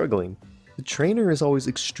you are struggling. The trainer is always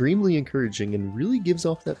extremely encouraging and really gives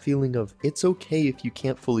off that feeling of it's okay if you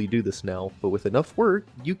can't fully do this now, but with enough work,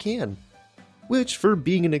 you can. Which, for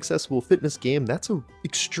being an accessible fitness game, that's an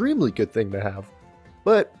extremely good thing to have.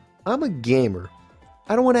 But I'm a gamer.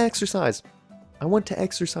 I don't want to exercise. I want to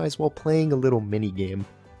exercise while playing a little mini-game.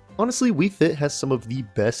 Honestly, Wii Fit has some of the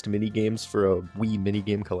best mini-games for a Wii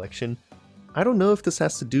minigame collection. I don't know if this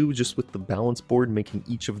has to do just with the balance board making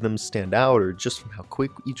each of them stand out or just from how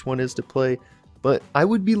quick each one is to play, but I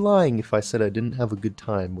would be lying if I said I didn't have a good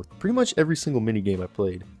time with pretty much every single minigame I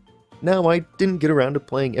played. Now, I didn't get around to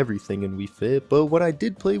playing everything in Wii Fit, but what I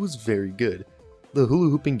did play was very good. The hula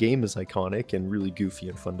hooping game is iconic and really goofy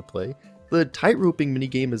and fun to play. The tight-roping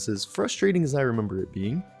minigame is as frustrating as I remember it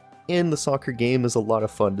being, and the soccer game is a lot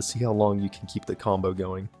of fun to see how long you can keep the combo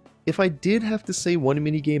going. If I did have to say one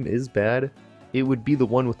minigame is bad, it would be the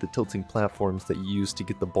one with the tilting platforms that you use to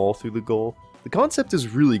get the ball through the goal. The concept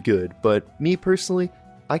is really good, but me personally,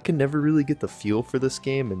 I can never really get the feel for this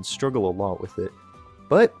game and struggle a lot with it.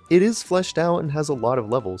 But it is fleshed out and has a lot of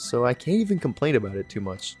levels, so I can't even complain about it too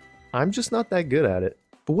much. I'm just not that good at it.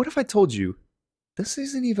 But what if I told you, this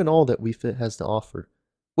isn't even all that Wii Fit has to offer?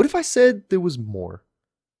 What if I said there was more?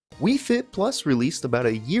 Wii Fit Plus released about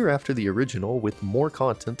a year after the original with more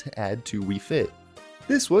content to add to Wii Fit.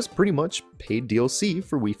 This was pretty much paid DLC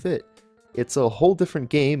for Wii Fit. It's a whole different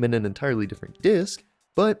game and an entirely different disc,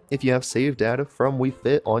 but if you have saved data from Wii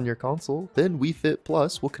Fit on your console, then Wii Fit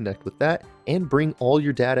Plus will connect with that and bring all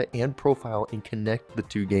your data and profile and connect the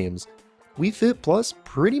 2 games. Wii Fit Plus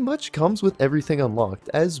pretty much comes with everything unlocked,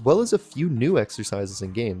 as well as a few new exercises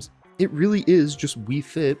and games. It really is just Wii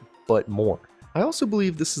Fit, but more. I also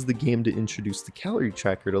believe this is the game to introduce the calorie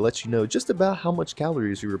tracker to let you know just about how much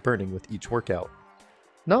calories you are burning with each workout.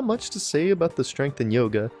 Not much to say about the strength and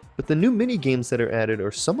yoga, but the new mini-games that are added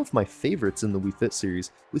are some of my favorites in the Wii Fit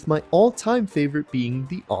series, with my all-time favorite being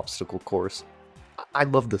the obstacle course. I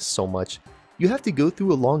love this so much. You have to go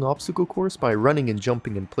through a long obstacle course by running and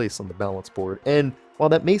jumping in place on the balance board, and while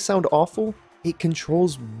that may sound awful, it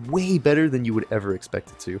controls way better than you would ever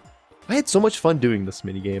expect it to. I had so much fun doing this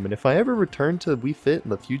minigame, and if I ever return to Wii Fit in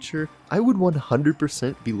the future, I would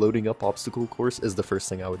 100% be loading up obstacle course as the first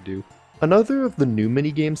thing I would do. Another of the new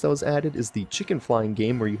minigames that was added is the chicken flying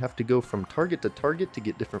game, where you have to go from target to target to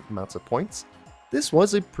get different amounts of points. This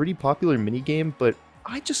was a pretty popular minigame, but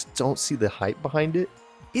I just don't see the hype behind it.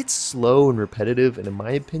 It's slow and repetitive, and in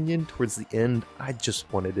my opinion, towards the end, I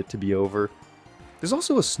just wanted it to be over. There's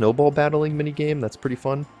also a snowball battling minigame that's pretty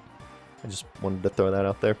fun. I just wanted to throw that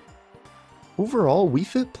out there. Overall, Wii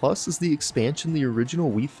Fit Plus is the expansion the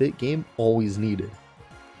original Wii Fit game always needed.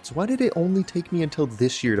 So why did it only take me until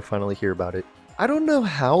this year to finally hear about it? I don't know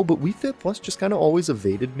how, but Wii Fit Plus just kind of always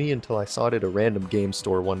evaded me until I saw it at a random game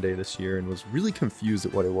store one day this year and was really confused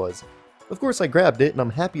at what it was. Of course I grabbed it and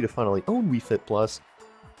I'm happy to finally own Wii Fit Plus,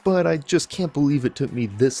 but I just can't believe it took me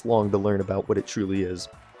this long to learn about what it truly is.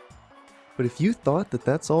 But if you thought that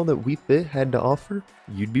that's all that Wii Fit had to offer,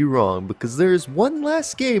 you'd be wrong, because there is one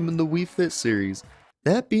last game in the Wii Fit series,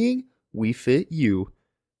 that being Wii Fit U.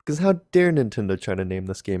 Because how dare Nintendo try to name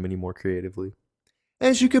this game any more creatively?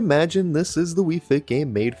 As you can imagine, this is the Wii Fit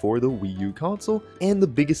game made for the Wii U console, and the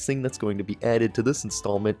biggest thing that's going to be added to this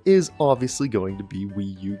installment is obviously going to be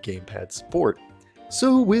Wii U gamepad support.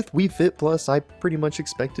 So with Wii Fit Plus, I pretty much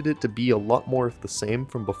expected it to be a lot more of the same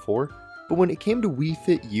from before, but when it came to Wii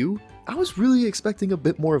Fit U, I was really expecting a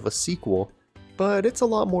bit more of a sequel, but it's a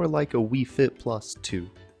lot more like a Wii Fit Plus 2,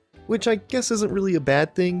 which I guess isn't really a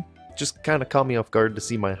bad thing. Just kinda caught me off guard to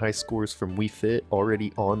see my high scores from Wii Fit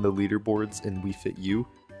already on the leaderboards in Wii Fit U.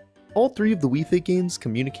 All three of the Wii Fit games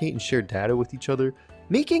communicate and share data with each other,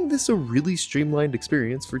 making this a really streamlined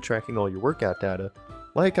experience for tracking all your workout data.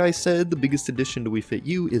 Like I said, the biggest addition to Wii Fit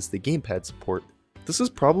U is the gamepad support. This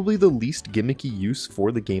is probably the least gimmicky use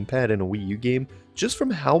for the gamepad in a Wii U game, just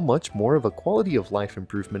from how much more of a quality of life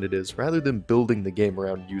improvement it is rather than building the game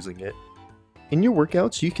around using it. In your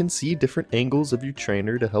workouts, you can see different angles of your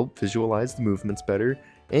trainer to help visualize the movements better,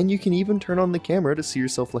 and you can even turn on the camera to see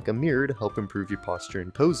yourself like a mirror to help improve your posture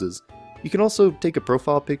and poses. You can also take a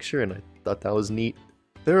profile picture, and I thought that was neat.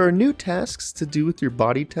 There are new tasks to do with your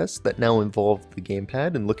body tests that now involve the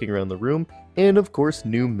gamepad and looking around the room, and of course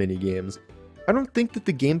new minigames. I don't think that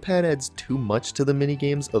the gamepad adds too much to the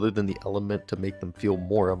minigames other than the element to make them feel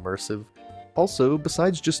more immersive. Also,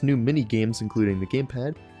 besides just new minigames including the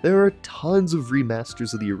gamepad, there are tons of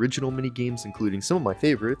remasters of the original minigames, including some of my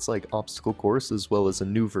favorites like Obstacle Course, as well as a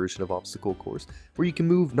new version of Obstacle Course, where you can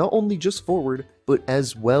move not only just forward, but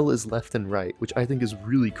as well as left and right, which I think is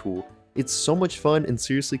really cool. It's so much fun and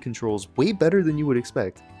seriously controls way better than you would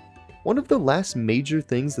expect. One of the last major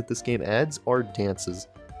things that this game adds are dances.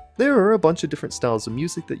 There are a bunch of different styles of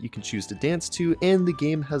music that you can choose to dance to, and the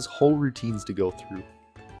game has whole routines to go through.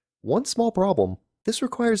 One small problem, this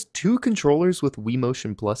requires 2 controllers with Wii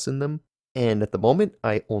Motion Plus in them, and at the moment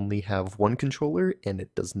I only have one controller and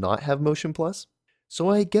it does not have Motion Plus, so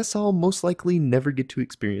I guess I'll most likely never get to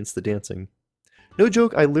experience the dancing. No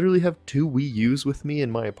joke, I literally have 2 Wii U's with me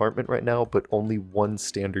in my apartment right now, but only one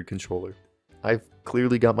standard controller. I've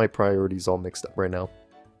clearly got my priorities all mixed up right now.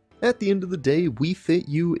 At the end of the day, Wii Fit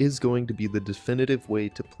U is going to be the definitive way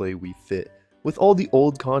to play Wii Fit. With all the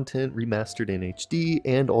old content remastered in HD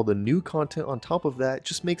and all the new content on top of that,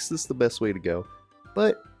 just makes this the best way to go.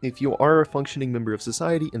 But if you are a functioning member of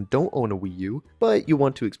society and don't own a Wii U, but you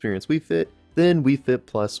want to experience Wii Fit, then Wii Fit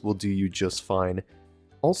Plus will do you just fine.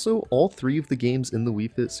 Also, all 3 of the games in the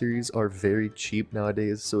Wii Fit series are very cheap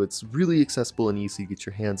nowadays, so it's really accessible and easy to get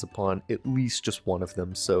your hands upon at least just one of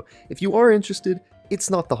them, so if you are interested,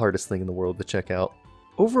 it's not the hardest thing in the world to check out.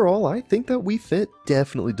 Overall, I think that Wii Fit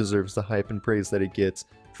definitely deserves the hype and praise that it gets,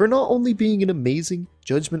 for not only being an amazing,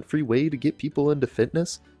 judgment-free way to get people into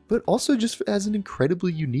fitness, but also just as an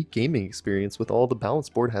incredibly unique gaming experience with all the balance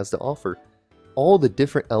board has to offer. All the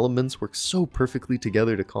different elements work so perfectly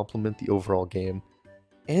together to complement the overall game.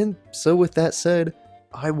 And so with that said,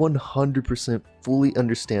 I 100% fully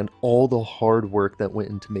understand all the hard work that went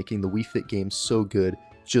into making the Wii Fit game so good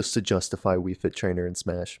just to justify Wii Fit Trainer and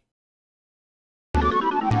Smash.